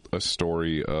a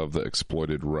story of the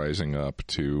exploited rising up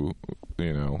to,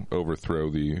 overthrow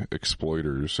the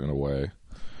exploiters in a way.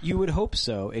 You would hope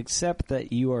so, except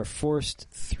that you are forced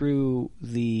through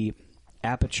the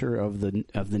aperture of the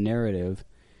narrative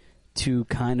to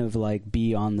kind of like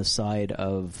be on the side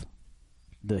of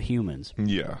the humans.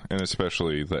 Yeah, and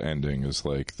especially the ending is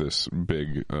like this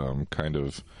big kind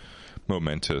of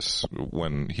momentous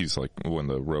when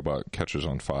the robot catches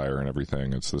on fire and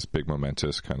everything. It's this big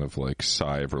momentous kind of like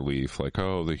sigh of relief, like,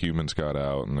 oh, the humans got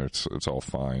out and it's all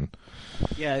fine.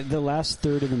 Yeah, the last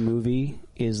third of the movie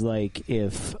is like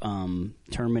if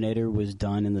Terminator was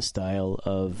done in the style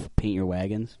of Paint Your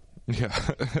Wagons.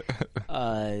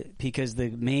 Yeah. Because the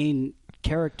main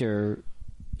character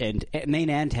and main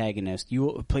antagonist,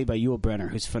 played by Yul Brynner,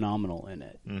 who's phenomenal in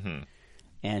it,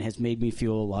 and has made me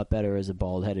feel a lot better as a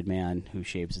bald-headed man who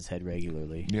shaves his head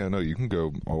regularly. Yeah, no, you can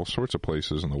go all sorts of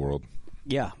places in the world.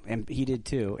 Yeah, and he did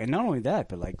too. And not only that,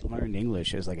 but like learned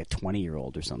English as like a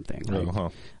 20-year-old or something.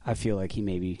 Like, I feel like he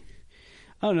maybe,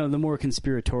 I don't know, the more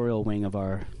conspiratorial wing of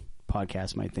our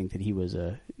podcast might think that he was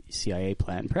a CIA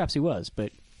plant. Perhaps he was,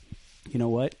 but you know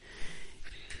what?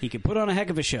 He could put on a heck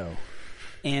of a show.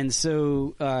 And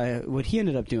so what he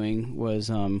ended up doing was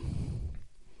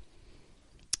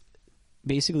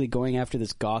basically going after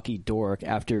this gawky dork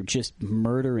after just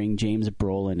murdering James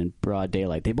Brolin in broad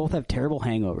daylight. They both have terrible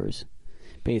hangovers,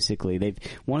 basically.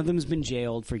 One of them's been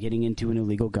jailed for getting into an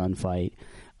illegal gunfight.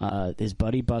 His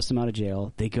buddy busts him out of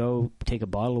jail. They go take a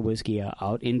bottle of whiskey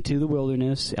out into the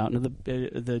wilderness, out into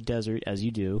the desert, as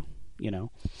you do. And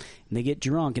they get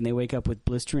drunk and they wake up with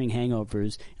blistering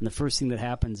hangovers, and the first thing that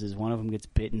happens is one of them gets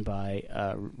bitten by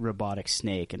a robotic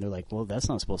snake, and they're like, well, that's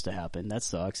not supposed to happen. That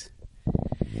sucks.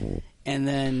 And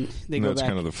then they go back. That's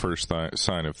kind of the first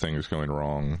sign of things going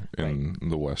wrong in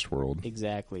the West world.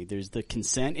 Exactly. There's the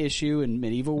consent issue in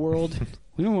medieval world.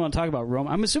 We don't want to talk about Rome.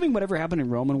 I'm assuming whatever happened in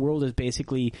Roman world is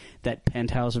basically that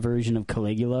penthouse version of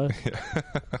Caligula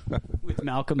with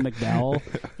Malcolm McDowell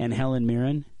and Helen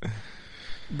Mirren.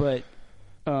 But,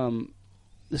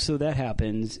 so that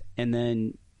happens, and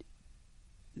then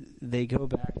they go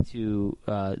back to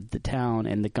the town,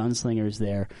 and the gunslinger's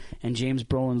there, and James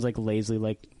Brolin's like lazily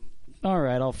like, all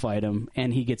right, I'll fight him,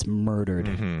 and he gets murdered.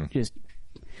 Which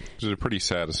is a pretty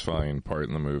satisfying part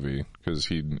in the movie, because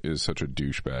he is such a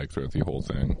douchebag throughout the whole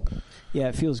thing. Yeah,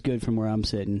 it feels good from where I'm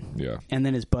sitting. Yeah. And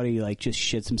then his buddy like just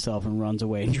shits himself and runs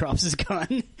away and drops his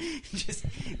gun. Just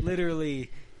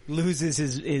literally loses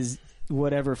his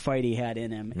whatever fight he had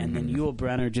in him, and then Yul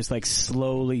Brynner just like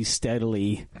slowly,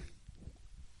 steadily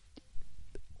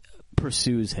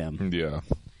pursues him. Yeah.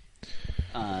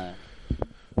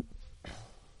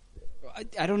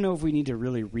 I don't know if we need to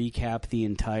really recap the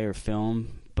entire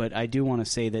film, but I do want to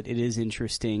say that it is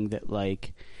interesting that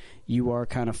like you are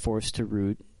kind of forced to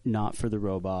root not for the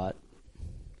robot,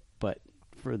 but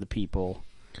for the people.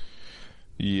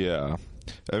 Yeah.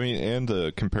 I mean, and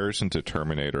the comparison to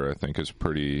Terminator, I think, is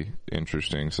pretty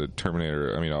interesting. So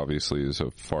Terminator, I mean, obviously is a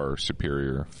far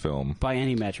superior film. By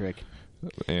any metric.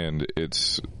 And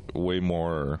it's way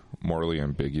more morally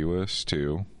ambiguous,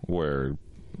 too, where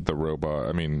the robot,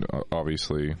 I mean,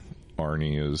 obviously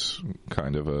Arnie is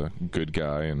kind of a good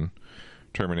guy in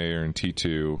Terminator and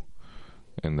T2,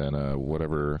 and then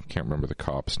whatever, can't remember the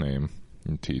cop's name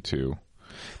in T2.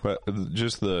 But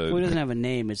just it doesn't have a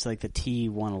name. It's like the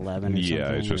T-111 or something. Yeah,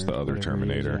 it's just the other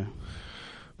Terminator. Yeah.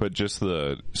 But just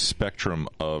the spectrum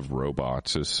of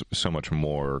robots is so much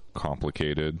more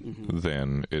complicated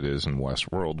than it is in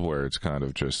Westworld, where it's kind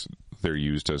of just they're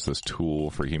used as this tool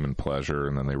for human pleasure,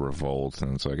 and then they revolt,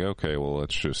 and it's like, okay, well,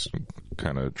 let's just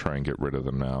kind of try and get rid of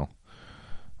them now.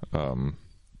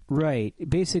 Right.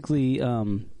 Basically,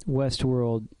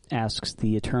 Westworld asks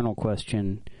the eternal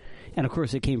question, and of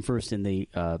course, it came first in the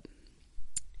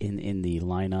in the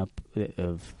lineup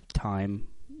of time,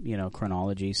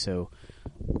 chronology. So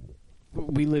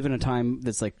we live in a time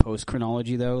that's like post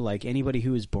chronology, though. Like anybody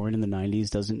who was born in the '90s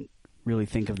doesn't really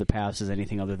think of the past as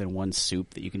anything other than one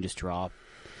soup that you can just draw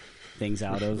things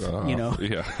out of.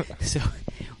 Yeah. So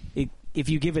if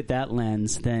you give it that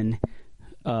lens, then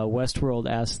Westworld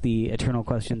asks the eternal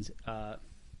questions.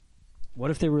 What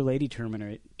if there were lady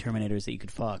Terminators that you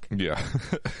could fuck? Yeah.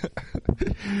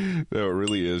 No, it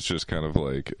really is just kind of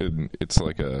like, it's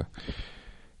like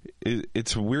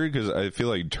it's weird because I feel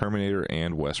like Terminator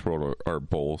and Westworld are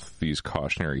both these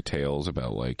cautionary tales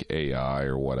about like AI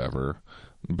or whatever,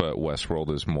 but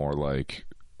Westworld is more like,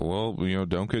 well,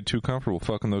 don't get too comfortable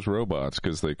fucking those robots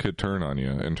because they could turn on you.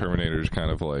 And Terminator's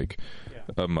kind of like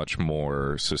a much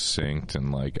more succinct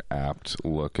and like apt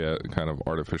look at kind of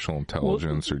artificial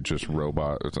intelligence or just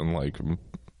robots and like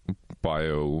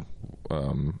bio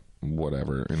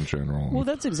whatever in general. Well,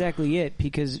 that's exactly it,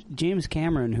 because James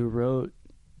Cameron, who wrote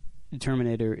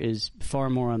Terminator, is far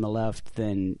more on the left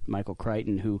than Michael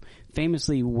Crichton, who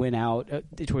famously went out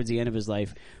towards the end of his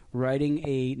life writing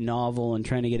a novel and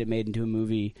trying to get it made into a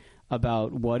movie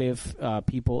about what if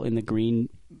people in the green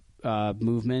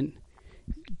movement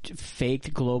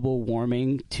faked global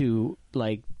warming to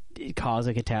like cause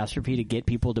a catastrophe to get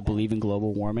people to believe in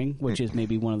global warming, which is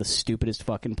maybe one of the stupidest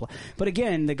fucking but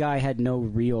again, the guy had no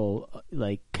real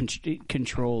like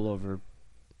control over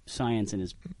science in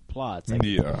his plots. Like,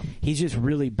 he's just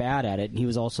really bad at it, and he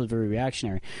was also very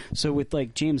reactionary. So with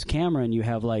like James Cameron, you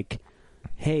have like,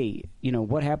 hey,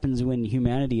 what happens when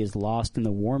humanity is lost in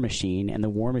the war machine, and the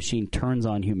war machine turns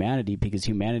on humanity because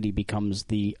humanity becomes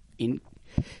the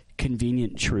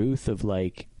inconvenient truth of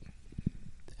like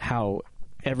how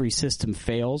every system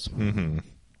fails, and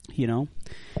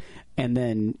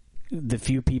then the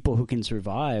few people who can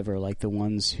survive are like the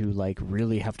ones who like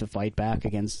really have to fight back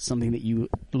against something that you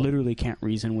literally can't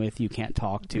reason with, you can't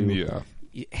talk to,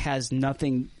 it has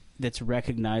nothing that's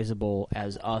recognizable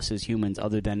as us as humans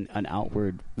other than an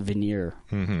outward veneer,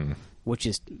 which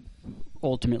is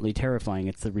ultimately terrifying.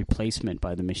 It's the replacement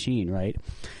by the machine, right?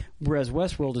 Whereas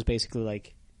Westworld is basically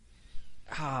like,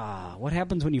 what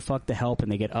happens when you fuck the help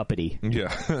and they get uppity?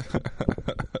 Yeah.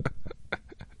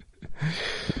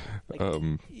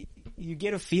 You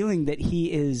get a feeling that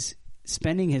he is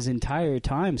spending his entire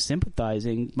time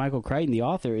sympathizing. Michael Crichton, the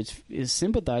author, is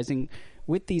sympathizing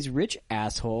with these rich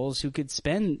assholes who could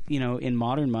spend, in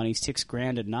modern money,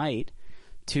 $6,000 a night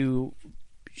to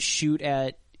shoot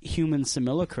at human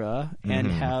simulacra and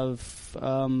have,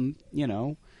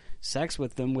 sex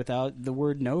with them without the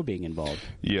word no being involved.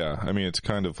 Yeah, I mean, it's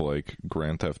kind of like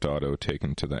Grand Theft Auto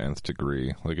taken to the nth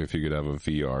degree. Like if you could have a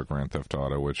VR Grand Theft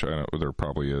Auto, which I know there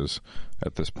probably is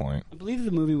at this point. I believe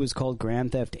the movie was called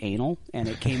Grand Theft Anal, and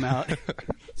it came out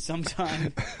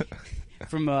sometime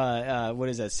from, what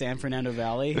is that, San Fernando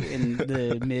Valley in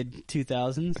the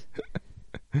mid-2000s.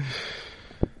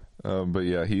 But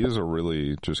yeah, he is a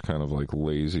really just kind of like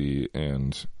lazy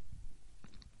and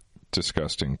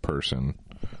disgusting person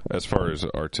as far as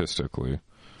artistically.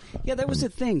 Yeah, that was the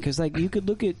thing, because like you could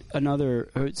look at another.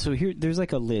 So here, there's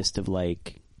like a list of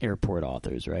like airport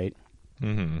authors, right?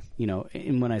 And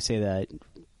when I say that,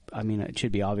 I mean it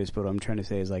should be obvious, but what I'm trying to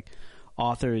say is like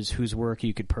authors whose work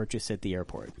you could purchase at the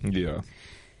airport. Yeah.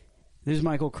 There's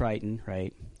Michael Crichton,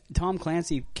 right? Tom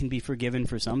Clancy can be forgiven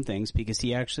for some things because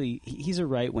he's a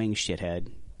right-wing shithead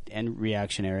and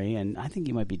reactionary, and I think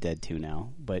he might be dead too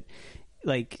now. But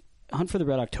like Hunt for the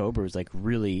Red October is like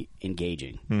really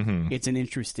engaging. It's an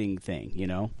interesting thing,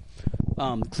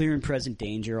 Clear and Present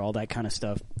Danger, all that kind of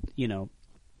stuff.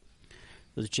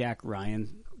 Those Jack Ryan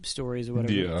stories or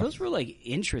whatever. Yeah. Those were like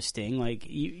interesting. Like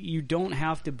you don't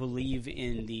have to believe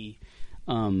in the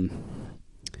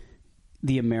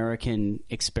American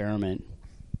experiment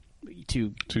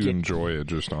to enjoy it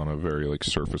just on a very like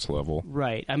surface level.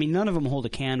 Right. I mean, none of them hold a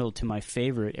candle to my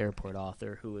favorite airport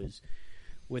author, who is,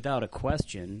 without a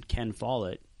question, Ken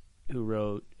Follett, who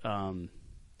wrote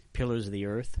Pillars of the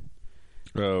Earth.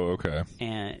 Oh, okay.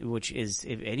 And which is,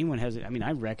 if anyone has it, I mean,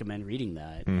 I recommend reading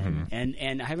that.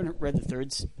 And I haven't read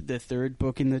the third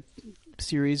book in the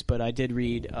series, but I did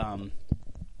read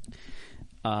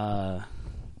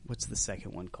what's the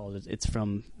second one called? It's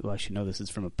from, well, I should know this is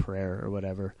from a prayer or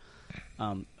whatever.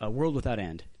 A World Without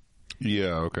End.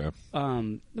 Yeah, okay.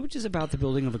 Which is about the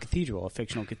building of a cathedral, a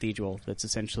fictional cathedral that's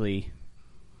essentially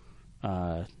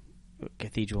a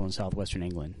cathedral in southwestern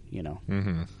England,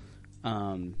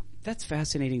 That's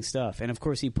fascinating stuff. And of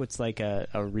course he puts like a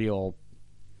real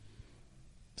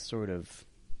sort of,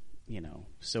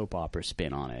 soap opera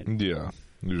spin on it. Yeah.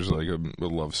 There's like a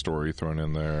love story thrown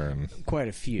in there, and Quite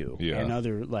a few. Yeah. And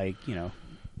other,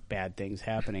 bad things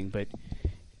happening, but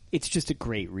it's just a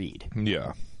great read.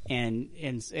 yeah.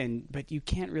 But you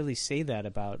can't really say that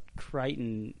about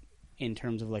Crichton in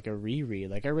terms of like a reread.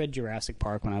 Like I read Jurassic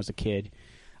Park when I was a kid.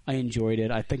 I enjoyed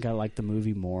it. I think I liked the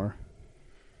movie more.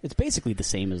 It's basically the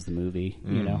same as the movie,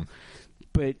 you know.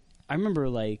 But I remember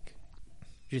like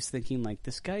just thinking like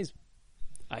this guy's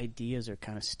ideas are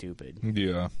kind of stupid.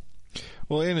 Yeah.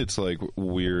 Well, and it's like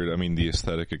weird. I mean, the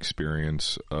aesthetic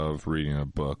experience of reading a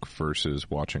book versus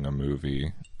watching a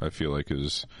movie, I feel like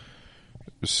is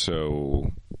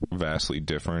so vastly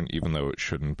different, even though it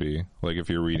shouldn't be. Like if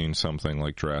you're reading something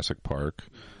like Jurassic Park,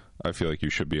 I feel like you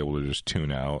should be able to just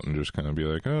tune out and just kind of be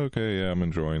like, oh, okay, yeah, I'm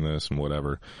enjoying this and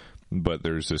whatever. But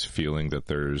there's this feeling that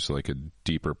there's like a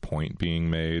deeper point being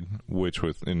made, which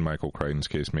in Michael Crichton's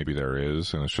case, maybe there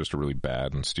is, and it's just a really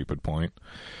bad and stupid point.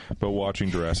 But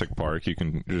watching Jurassic Park, you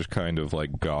can just kind of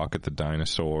like gawk at the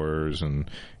dinosaurs, and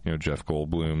Jeff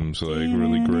Goldblum's like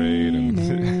really great, and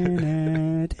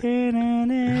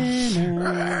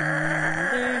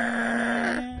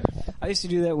I used to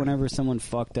do that whenever someone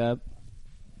fucked up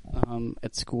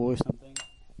at school or something.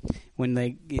 When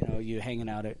they, you're hanging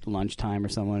out at lunchtime or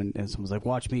someone, and someone's like,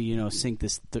 watch me, sink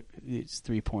this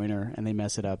three-pointer, and they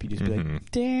mess it up. You just be like,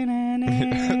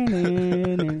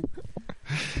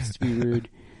 just to be rude.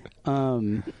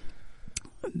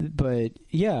 But,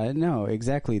 yeah, no,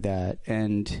 exactly that.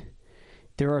 And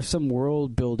there are some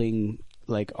world-building,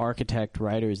 like, architect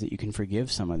writers that you can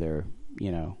forgive some of their,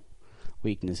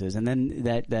 weaknesses. And then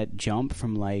that jump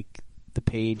from, like, the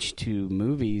page to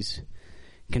movies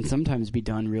can sometimes be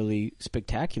done really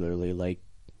spectacularly, like,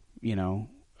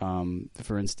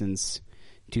 for instance,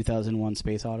 2001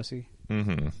 Space Odyssey.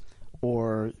 Mm-hmm.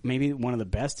 Or maybe one of the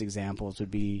best examples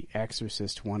would be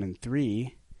Exorcist 1 and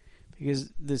 3, because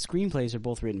the screenplays are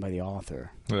both written by the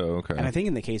author. Oh, okay. And I think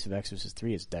in the case of Exorcist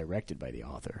 3, it's directed by the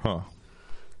author. Huh.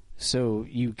 So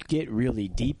you get really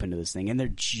deep into this thing, and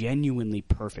they're genuinely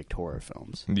perfect horror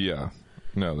films. Yeah.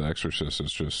 No, The Exorcist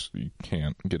is just, you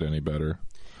can't get any better.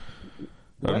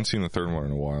 I haven't seen the third one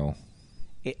in a while.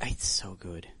 It's so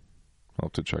good. I'll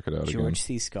have to check it out again. George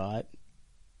C. Scott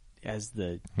as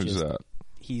the... Who's that?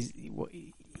 He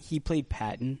played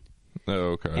Patton.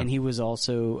 Oh, okay. And he was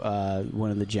also one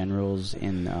of the generals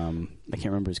in... I can't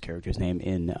remember his character's name,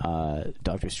 in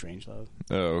Doctor Strangelove.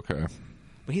 Oh, okay.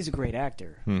 But he's a great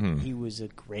actor. Mm-hmm. He was a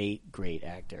great, great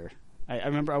actor. I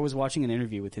remember I was watching an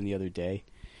interview with him the other day.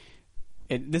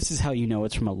 And this is how you know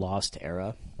it's from a lost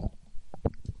era.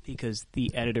 Because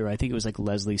the editor, I think it was like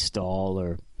Leslie Stahl,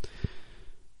 or...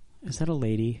 Is that a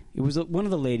lady? It was one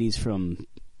of the ladies from,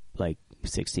 like,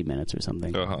 60 Minutes or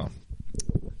something. Uh-huh.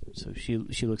 So she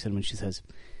looks at him and she says,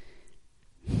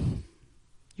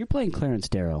 "You're playing Clarence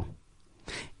Darrow.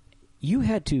 You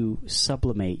had to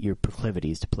sublimate your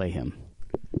proclivities to play him.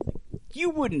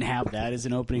 You wouldn't have that as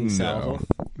an opening salvo."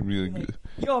 Really good.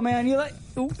 Yo, man, you're like,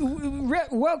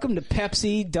 welcome to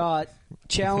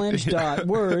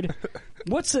Pepsi.challenge.word.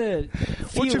 What's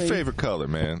your favorite color,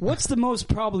 man? What's the most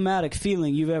problematic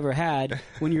feeling you've ever had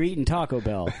when you're eating Taco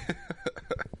Bell?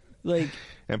 Like,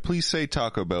 and please say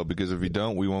Taco Bell, because if you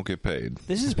don't, we won't get paid.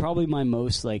 this is probably my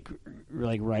most like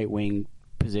right wing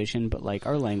position, but like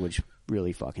our language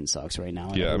really fucking sucks right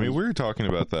now. Yeah, I mean, we were talking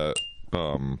about that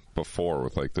before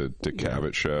with like the Dick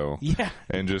Cavett show. Yeah.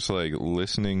 And just like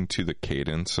listening to the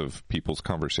cadence of people's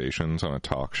conversations on a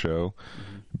talk show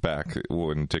back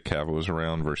when Dick Cavett was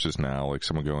around versus now, like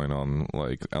someone going on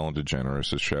like Ellen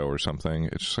DeGeneres' show or something.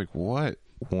 It's just like, what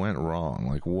went wrong?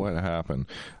 Like, what happened?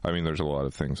 I mean, there's a lot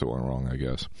of things that went wrong, I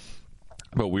guess.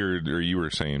 But you were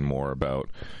saying more about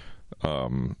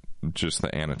just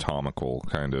the anatomical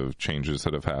kind of changes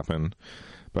that have happened.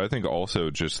 But I think also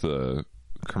just the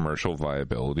commercial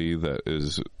viability that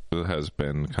has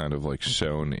been kind of like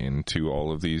sewn into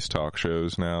all of these talk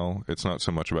shows now. It's not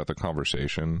so much about the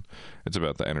conversation, it's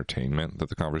about the entertainment that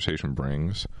the conversation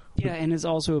brings. Yeah, and it's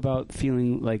also about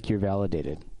feeling like you're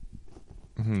validated.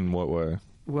 In what way?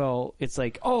 Well, it's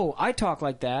like, oh, I talk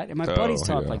like that, and my buddies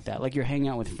talk yeah. like that. Like you're hanging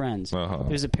out with friends. Uh-huh.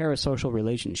 There's a parasocial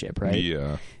relationship, right?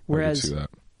 Yeah. Whereas I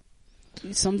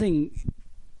can see that.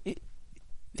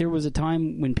 There was a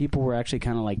time when people were actually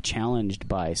kind of like challenged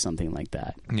by something like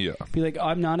that. Yeah. Be like,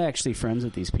 I'm not actually friends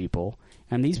with these people,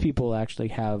 and these people actually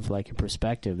have like a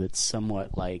perspective that's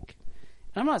somewhat like.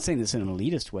 And I'm not saying this in an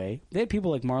elitist way. They had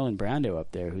people like Marlon Brando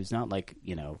up there, who's not like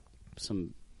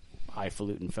some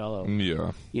highfalutin fellow.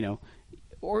 Yeah.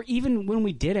 Or even when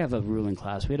we did have a ruling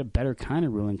class, we had a better kind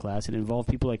of ruling class. It involved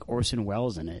people like Orson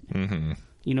Welles in it.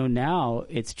 Mm-hmm. Now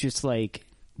it's just like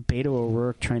Beto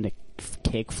O'Rourke trying to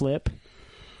kick flip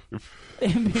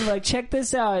and be like, check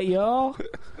this out, y'all.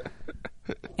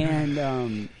 And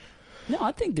no,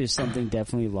 I think there's something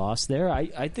definitely lost there.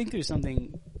 I think there's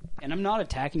something, and I'm not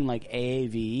attacking like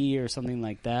AAVE or something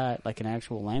like that, like an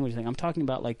actual language thing. I'm talking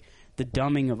about like the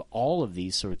dumbing of all of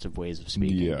these sorts of ways of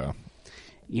speaking. Yeah.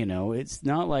 You know, it's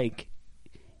not like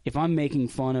if I'm making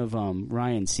fun of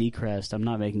Ryan Seacrest, I'm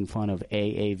not making fun of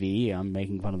AAVE. I'm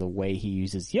making fun of the way he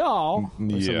uses y'all or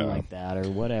something like that or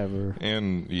whatever.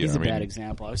 And yeah, he's a bad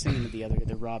example. I was thinking of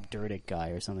the Rob Dyrdek guy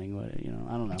or something. You know,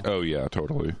 I don't know. Oh yeah,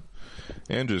 totally.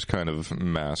 And just kind of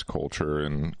mass culture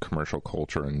and commercial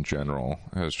culture in general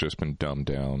has just been dumbed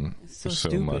down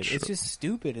so much. It's just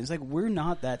stupid. It's like we're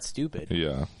not that stupid.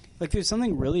 Yeah. Like there's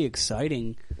something really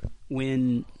exciting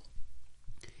when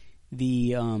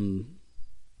the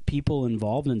people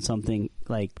involved in something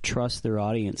like trust their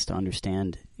audience to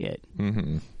understand it.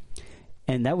 Mm-hmm.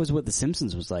 And that was what The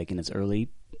Simpsons was like in its early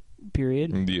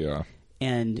period. Yeah.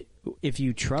 And if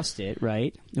you trust it,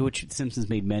 right, which Simpsons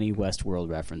made many Westworld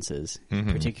references,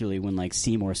 particularly when like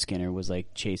Seymour Skinner was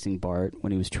like chasing Bart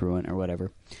when he was truant or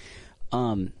whatever.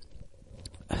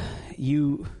 If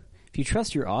you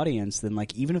trust your audience, then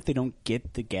like even if they don't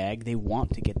get the gag, they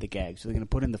want to get the gag, so they're going to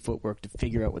put in the footwork to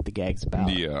figure out what the gag's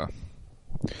about. Yeah.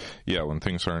 Yeah, when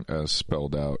things aren't as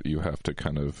spelled out, you have to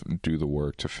kind of do the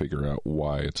work to figure out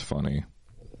why it's funny.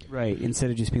 Right, instead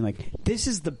of just being like, this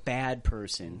is the bad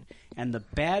person, and the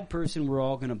bad person we're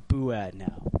all going to boo at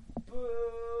now.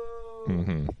 Boo!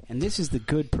 Mm-hmm. And this is the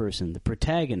good person, the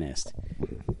protagonist.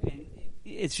 And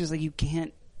it's just like, you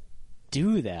can't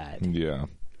do that. Yeah.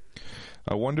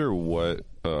 I wonder what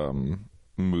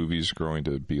movies are going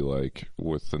to be like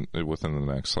within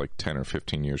the next like 10 or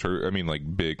 15 years, or I mean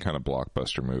like big kind of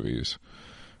blockbuster movies,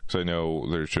 because I know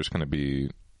there's just going to be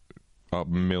a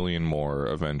million more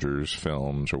Avengers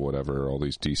films or whatever, all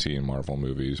these DC and Marvel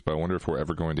movies, but I wonder if we're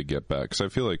ever going to get back, because I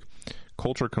feel like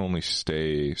culture can only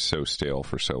stay so stale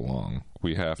for so long.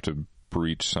 We have to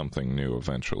breach something new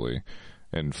eventually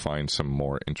and find some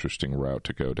more interesting route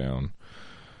to go down.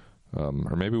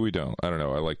 Or maybe we don't. I don't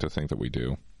know. I like to think that we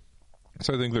do.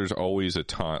 So I think there's always a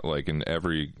time, like in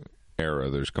every era,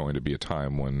 there's going to be a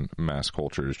time when mass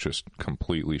culture is just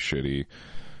completely shitty,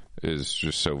 is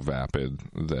just so vapid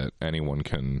that anyone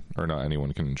can, or not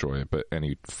anyone can enjoy it, but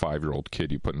any 5-year-old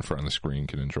kid you put in front of the screen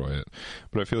can enjoy it.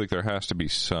 But I feel like there has to be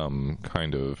some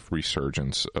kind of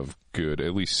resurgence of good,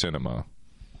 at least cinema.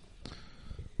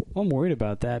 Well, I'm worried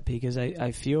about that because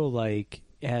I feel like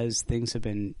as things have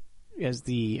been, as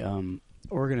the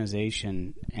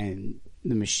organization and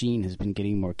the machine has been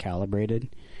getting more calibrated,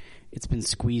 it's been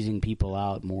squeezing people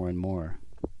out more and more.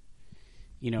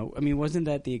 You know, I mean, wasn't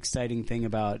that the exciting thing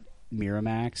about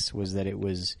Miramax, was that it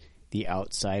was the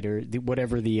outsider,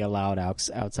 whatever the allowed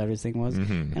outsiders thing was?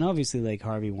 Mm-hmm. And obviously, like,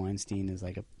 Harvey Weinstein is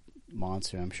like a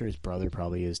monster. I'm sure his brother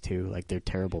probably is too. Like, they're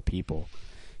terrible people.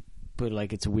 But,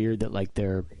 like, it's weird that, like,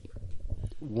 their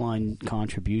one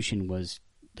contribution was,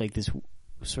 like, this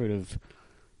sort of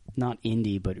not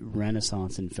indie, but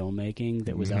renaissance in filmmaking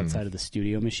that was outside of the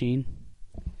studio machine.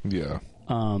 Yeah.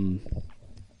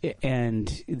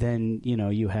 And then, you know,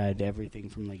 you had everything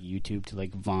from, like, YouTube to,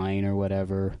 like, Vine or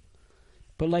whatever.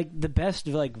 But, like, the best,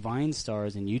 like, Vine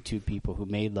stars and YouTube people who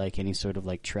made, like, any sort of,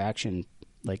 like, traction,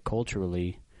 like,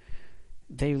 culturally,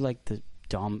 they, like,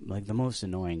 the most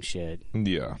annoying shit.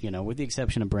 Yeah. You know, with the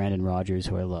exception of Brandon Rogers,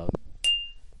 who I love.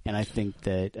 And I think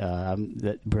that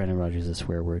that Brandon Rogers is a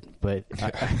swear word. But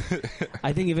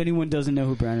I think if anyone doesn't know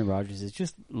who Brandon Rogers is,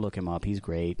 just look him up. He's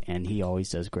great, and he always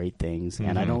does great things. Mm-hmm.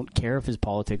 And I don't care if his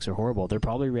politics are horrible. They're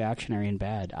probably reactionary and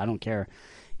bad. I don't care.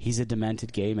 He's a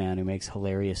demented gay man who makes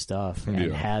hilarious stuff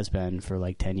and has been for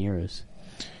like 10 years.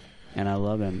 And I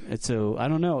love him. So, I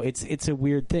don't know. It's a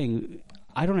weird thing.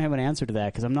 I don't have an answer to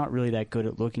that because I'm not really that good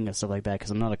at looking at stuff like that because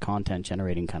I'm not a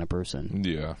content-generating kind of person.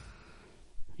 Yeah.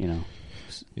 You know?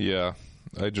 Yeah,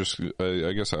 I guess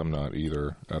I'm not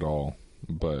either at all,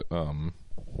 but I don't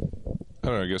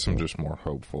know, I guess I'm just more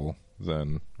hopeful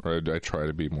or I try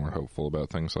to be more hopeful about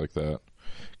things like that,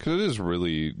 because it is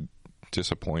really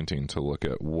disappointing to look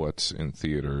at what's in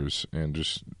theaters and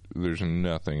just, there's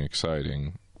nothing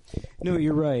exciting. No,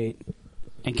 you're right.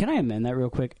 And can I amend that real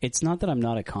quick? It's not that I'm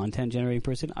not a content-generating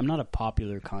person. I'm not a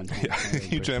popular content-generating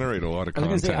person. You generate a lot of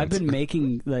content. I was content. gonna say, I've been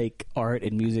making, like, art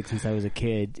and music since I was a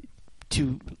kid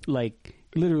to, like,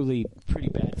 literally pretty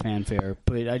bad fanfare.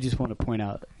 But I just want to point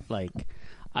out, like,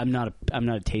 I'm not a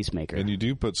tastemaker. And you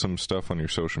do put some stuff on your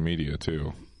social media,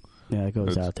 too. Yeah, it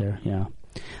goes out there, yeah.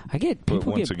 I get people.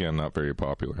 But once again, not very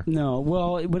popular. No,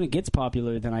 well, when it gets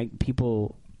popular, then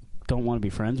people don't want to be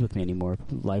friends with me anymore.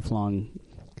 Lifelong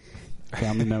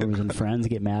family members and friends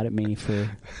get mad at me for.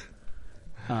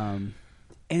 And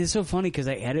it's so funny because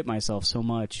I edit myself so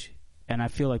much, and I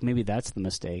feel like maybe that's the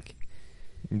mistake.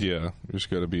 Yeah, you just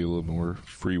got to be a little more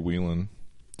freewheeling.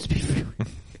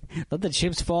 Let the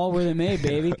chips fall where they may,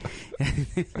 baby. I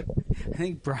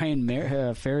think Brian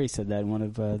Ferry said that in one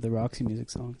of the Roxy Music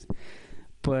songs.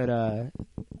 But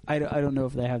I don't know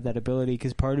if they have that ability,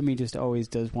 because part of me just always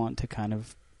does want to kind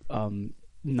of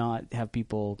not have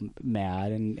people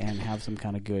mad and have some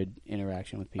kind of good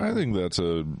interaction with people. I think that's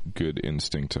a good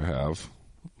instinct to have,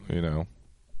 you know,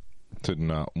 to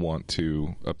not want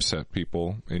to upset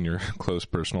people in your close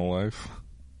personal life.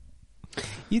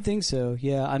 You think so?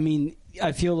 Yeah. I mean,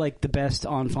 I feel like the best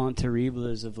enfant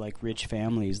terribles of like rich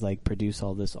families like produce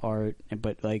all this art,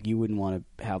 but like you wouldn't want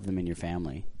to have them in your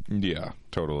family. Yeah,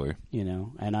 totally. You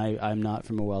know, and I'm not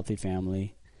from a wealthy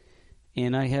family,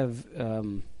 and I have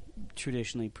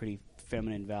traditionally pretty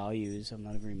feminine values. I'm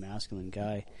not a very masculine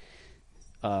guy.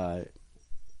 I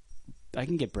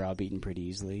can get browbeaten pretty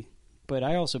easily, but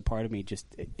I also, part of me just,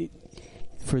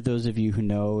 for those of you who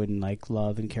know and like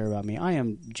love and care about me, I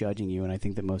am judging you, and I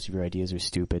think that most of your ideas are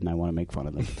stupid, and I want to make fun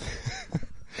of them.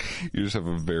 You just have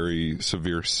a very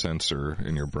severe censor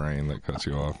in your brain that cuts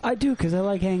you off. I do, because I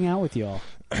like hanging out with y'all.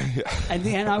 Yeah.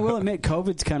 And I will admit,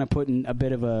 COVID's kind of putting a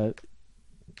bit of a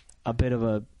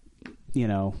you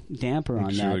know, damper on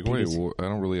that. You're like, wait, well, I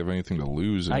don't really have anything to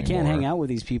lose anymore. I can't hang out with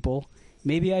these people.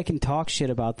 Maybe I can talk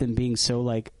shit about them being so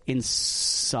like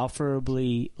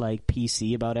insufferably like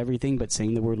PC about everything, but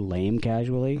saying the word lame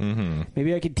casually. Mm-hmm.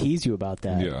 Maybe I could tease you about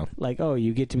that. Yeah. Like, oh,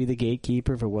 you get to be the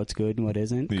gatekeeper for what's good and what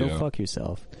isn't. Go fuck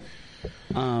yourself.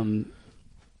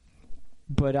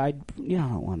 But I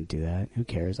don't want to do that. Who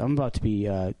cares? I'm about to be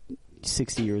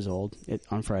 60 years old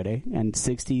on Friday, and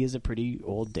 60 is a pretty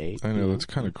old date. I know, that's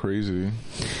kind of crazy.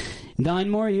 9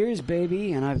 more years,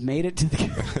 baby, and I've made it to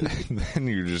the... Then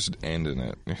you're just ending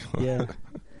it. Yeah.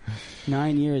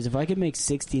 9 years. If I could make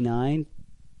 69,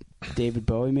 David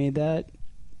Bowie made that.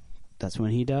 That's when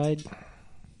he died.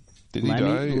 Did he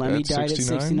die Lemmy at died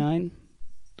 69? at 69.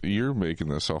 You're making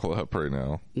this all up right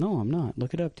now. No, I'm not.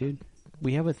 Look it up, dude.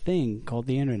 We have a thing called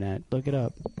the internet. Look it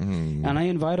up. And I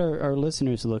invite our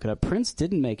listeners to look it up. Prince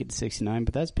didn't make it to 69,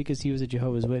 but that's because he was a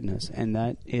Jehovah's Witness, and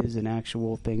that is an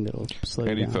actual thing that'll slow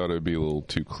And you he down. thought it would be a little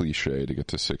too cliche to get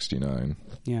to 69.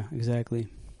 Yeah, exactly.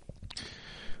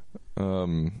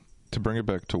 To bring it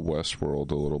back to Westworld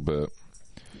a little bit,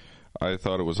 I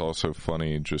thought it was also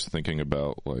funny just thinking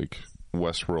about, like,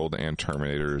 Westworld and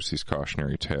Terminators, these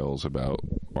cautionary tales about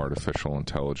artificial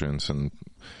intelligence, and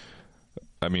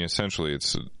I mean, essentially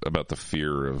it's about the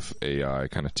fear of AI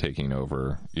kind of taking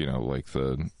over, you know, like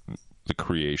the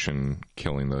creation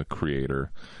killing the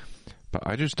creator. But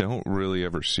I just don't really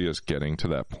ever see us getting to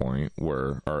that point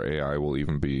where our AI will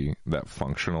even be that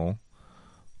functional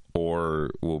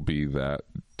or will be that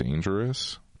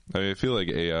dangerous. I feel like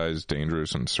AI is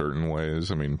dangerous in certain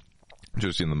ways. I mean,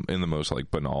 just in the most like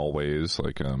banal ways,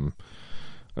 like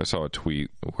I saw a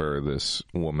tweet where this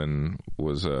woman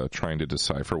was trying to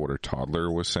decipher what her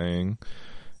toddler was saying,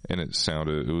 and it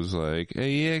was like,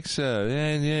 "Hey,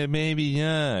 Alexa, maybe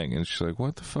young," and she's like,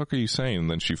 "What the fuck are you saying?" And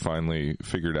then she finally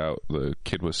figured out the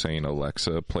kid was saying,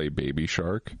 "Alexa, play Baby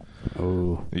Shark."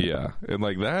 Oh, yeah, and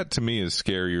like that to me is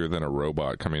scarier than a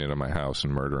robot coming into my house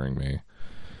and murdering me.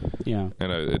 yeah.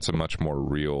 And it's a much more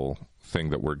real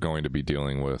thing that we're going to be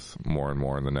dealing with more and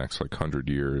more in the next like 100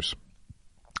 years.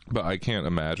 But I can't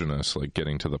imagine us like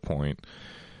getting to the point.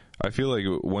 I feel like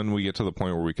when we get to the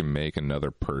point where we can make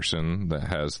another person that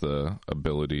has the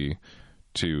ability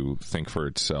to think for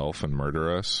itself and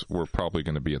murder us, we're probably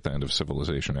going to be at the end of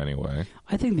civilization anyway.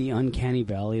 I think the uncanny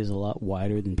valley is a lot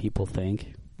wider than people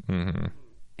think. Mm-hmm.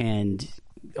 And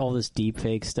all this deep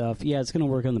fake stuff, yeah, it's going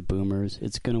to work on the boomers.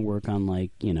 It's going to work on,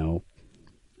 like, you know,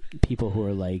 people who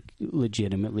are like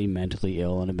legitimately mentally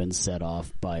ill and have been set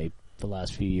off by the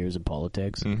last few years of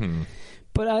politics. Mm-hmm.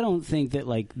 But I don't think that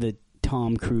like the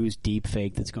Tom Cruise deep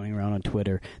fake that's going around on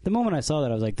Twitter, the moment I saw that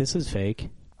I was like, this is fake.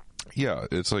 Yeah,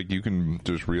 it's like you can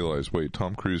just realize, wait,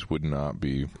 Tom Cruise would not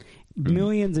be...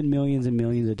 Millions and millions and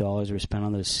millions of dollars were spent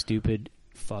on those stupid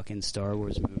fucking Star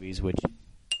Wars movies, which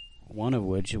one of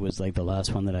which was like the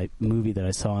last movie that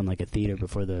I saw in like a theater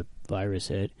before the virus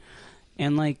hit.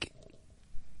 And like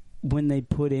when they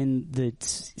put in the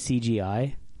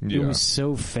CGI, it was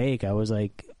so fake. I was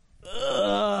like,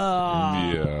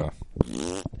 ugh. Yeah.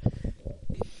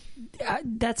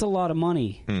 That's a lot of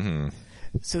money. Mm-hmm.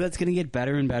 So that's going to get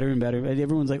better and better and better. And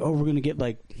everyone's like, oh, we're going to get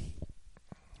like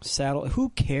who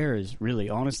cares, really?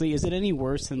 Honestly, is it any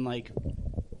worse than like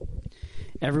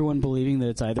everyone believing that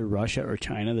it's either Russia or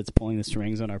China that's pulling the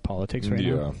strings on our politics right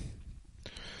now?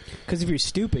 Yeah. Because if you're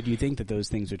stupid, you think that those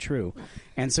things are true.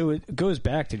 And so it goes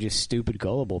back to just stupid,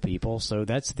 gullible people. So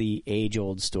that's the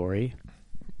age-old story.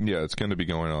 Yeah, it's going to be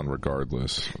going on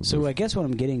regardless. So I guess what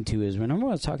I'm getting to is, remember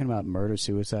when I was talking about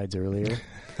murder-suicides earlier?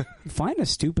 Find a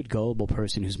stupid, gullible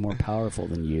person who's more powerful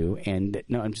than you. And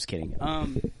no, I'm just kidding.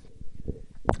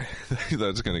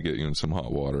 That's going to get you in some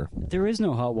hot water. There is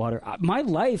no hot water. My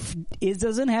life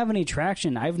doesn't have any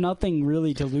traction. I have nothing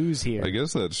really to lose here. I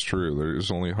guess that's true.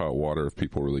 There's only hot water if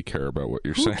people really care about what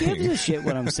you're saying. Who gives a shit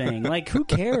what I'm saying? Like, who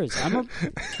cares?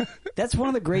 That's one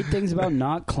of the great things about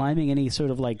not climbing any sort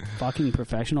of, like, fucking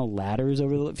professional ladders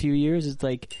over the few years. It's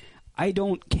like, I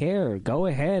don't care. Go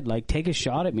ahead. Like, take a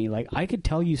shot at me. Like, I could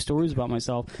tell you stories about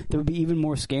myself that would be even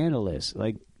more scandalous.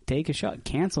 Like, take a shot.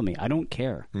 Cancel me. I don't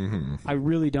care. Mm-hmm. I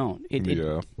really don't.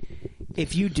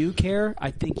 If you do care,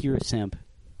 I think you're a simp.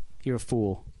 You're a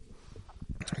fool.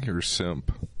 You're a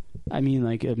simp. I mean,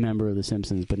 like a member of The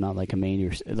Simpsons, but not like a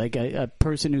main. Like a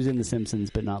person who's in The Simpsons,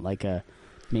 but not like a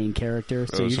main character.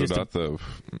 So you're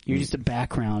just a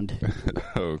background.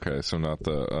 Okay, so not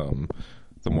the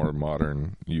more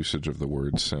modern usage of the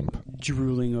word simp.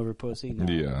 Drooling over pussy.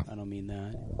 No, yeah, I don't mean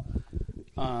that.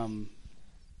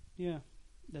 Yeah.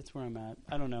 That's where I'm at.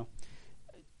 I don't know.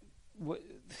 What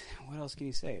else can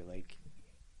you say? Like,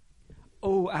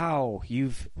 ow,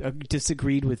 you've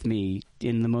disagreed with me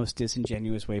in the most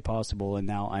disingenuous way possible, and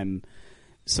now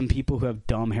some people who have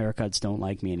dumb haircuts don't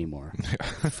like me anymore.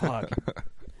 Fuck.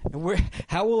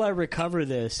 How will I recover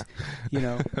this? You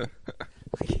know?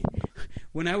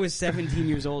 When I was 17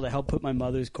 years old, I helped put my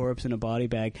mother's corpse in a body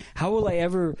bag. How will I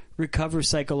ever recover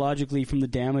psychologically from the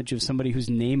damage of somebody whose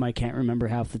name I can't remember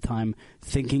half the time,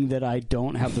 thinking that I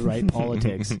don't have the right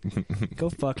politics? Go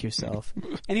fuck yourself.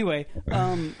 Anyway,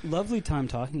 lovely time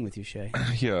talking with you, Shay.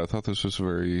 Yeah, I thought this was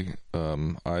very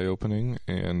eye-opening,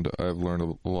 and I've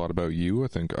learned a lot about you.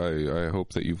 I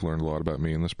hope that you've learned a lot about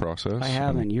me in this process. I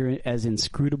haven't. You're as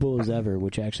inscrutable as ever,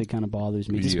 which actually kind of bothers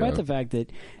me, despite the fact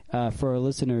that for our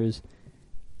listeners,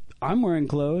 I'm wearing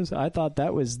clothes. I thought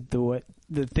that was the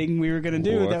thing we were going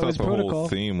to do. Well, that was protocol. The whole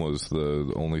theme was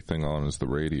the only thing on is the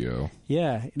radio.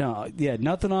 Yeah,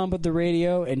 nothing on but the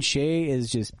radio, and Shay is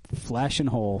just flashing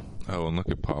whole. Oh, and look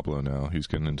at Pablo now. He's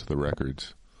getting into the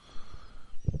records.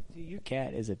 Dude, your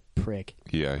cat is a prick.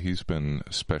 Yeah, he's been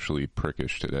especially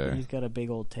prickish today. And he's got a big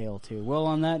old tail, too. Well,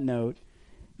 on that note,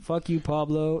 fuck you,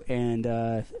 Pablo, and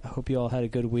I hope you all had a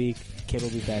good week. Kid will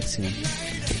be back soon.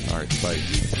 All right, bye.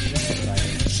 Bye.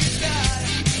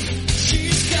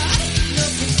 She's got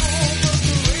nothing on.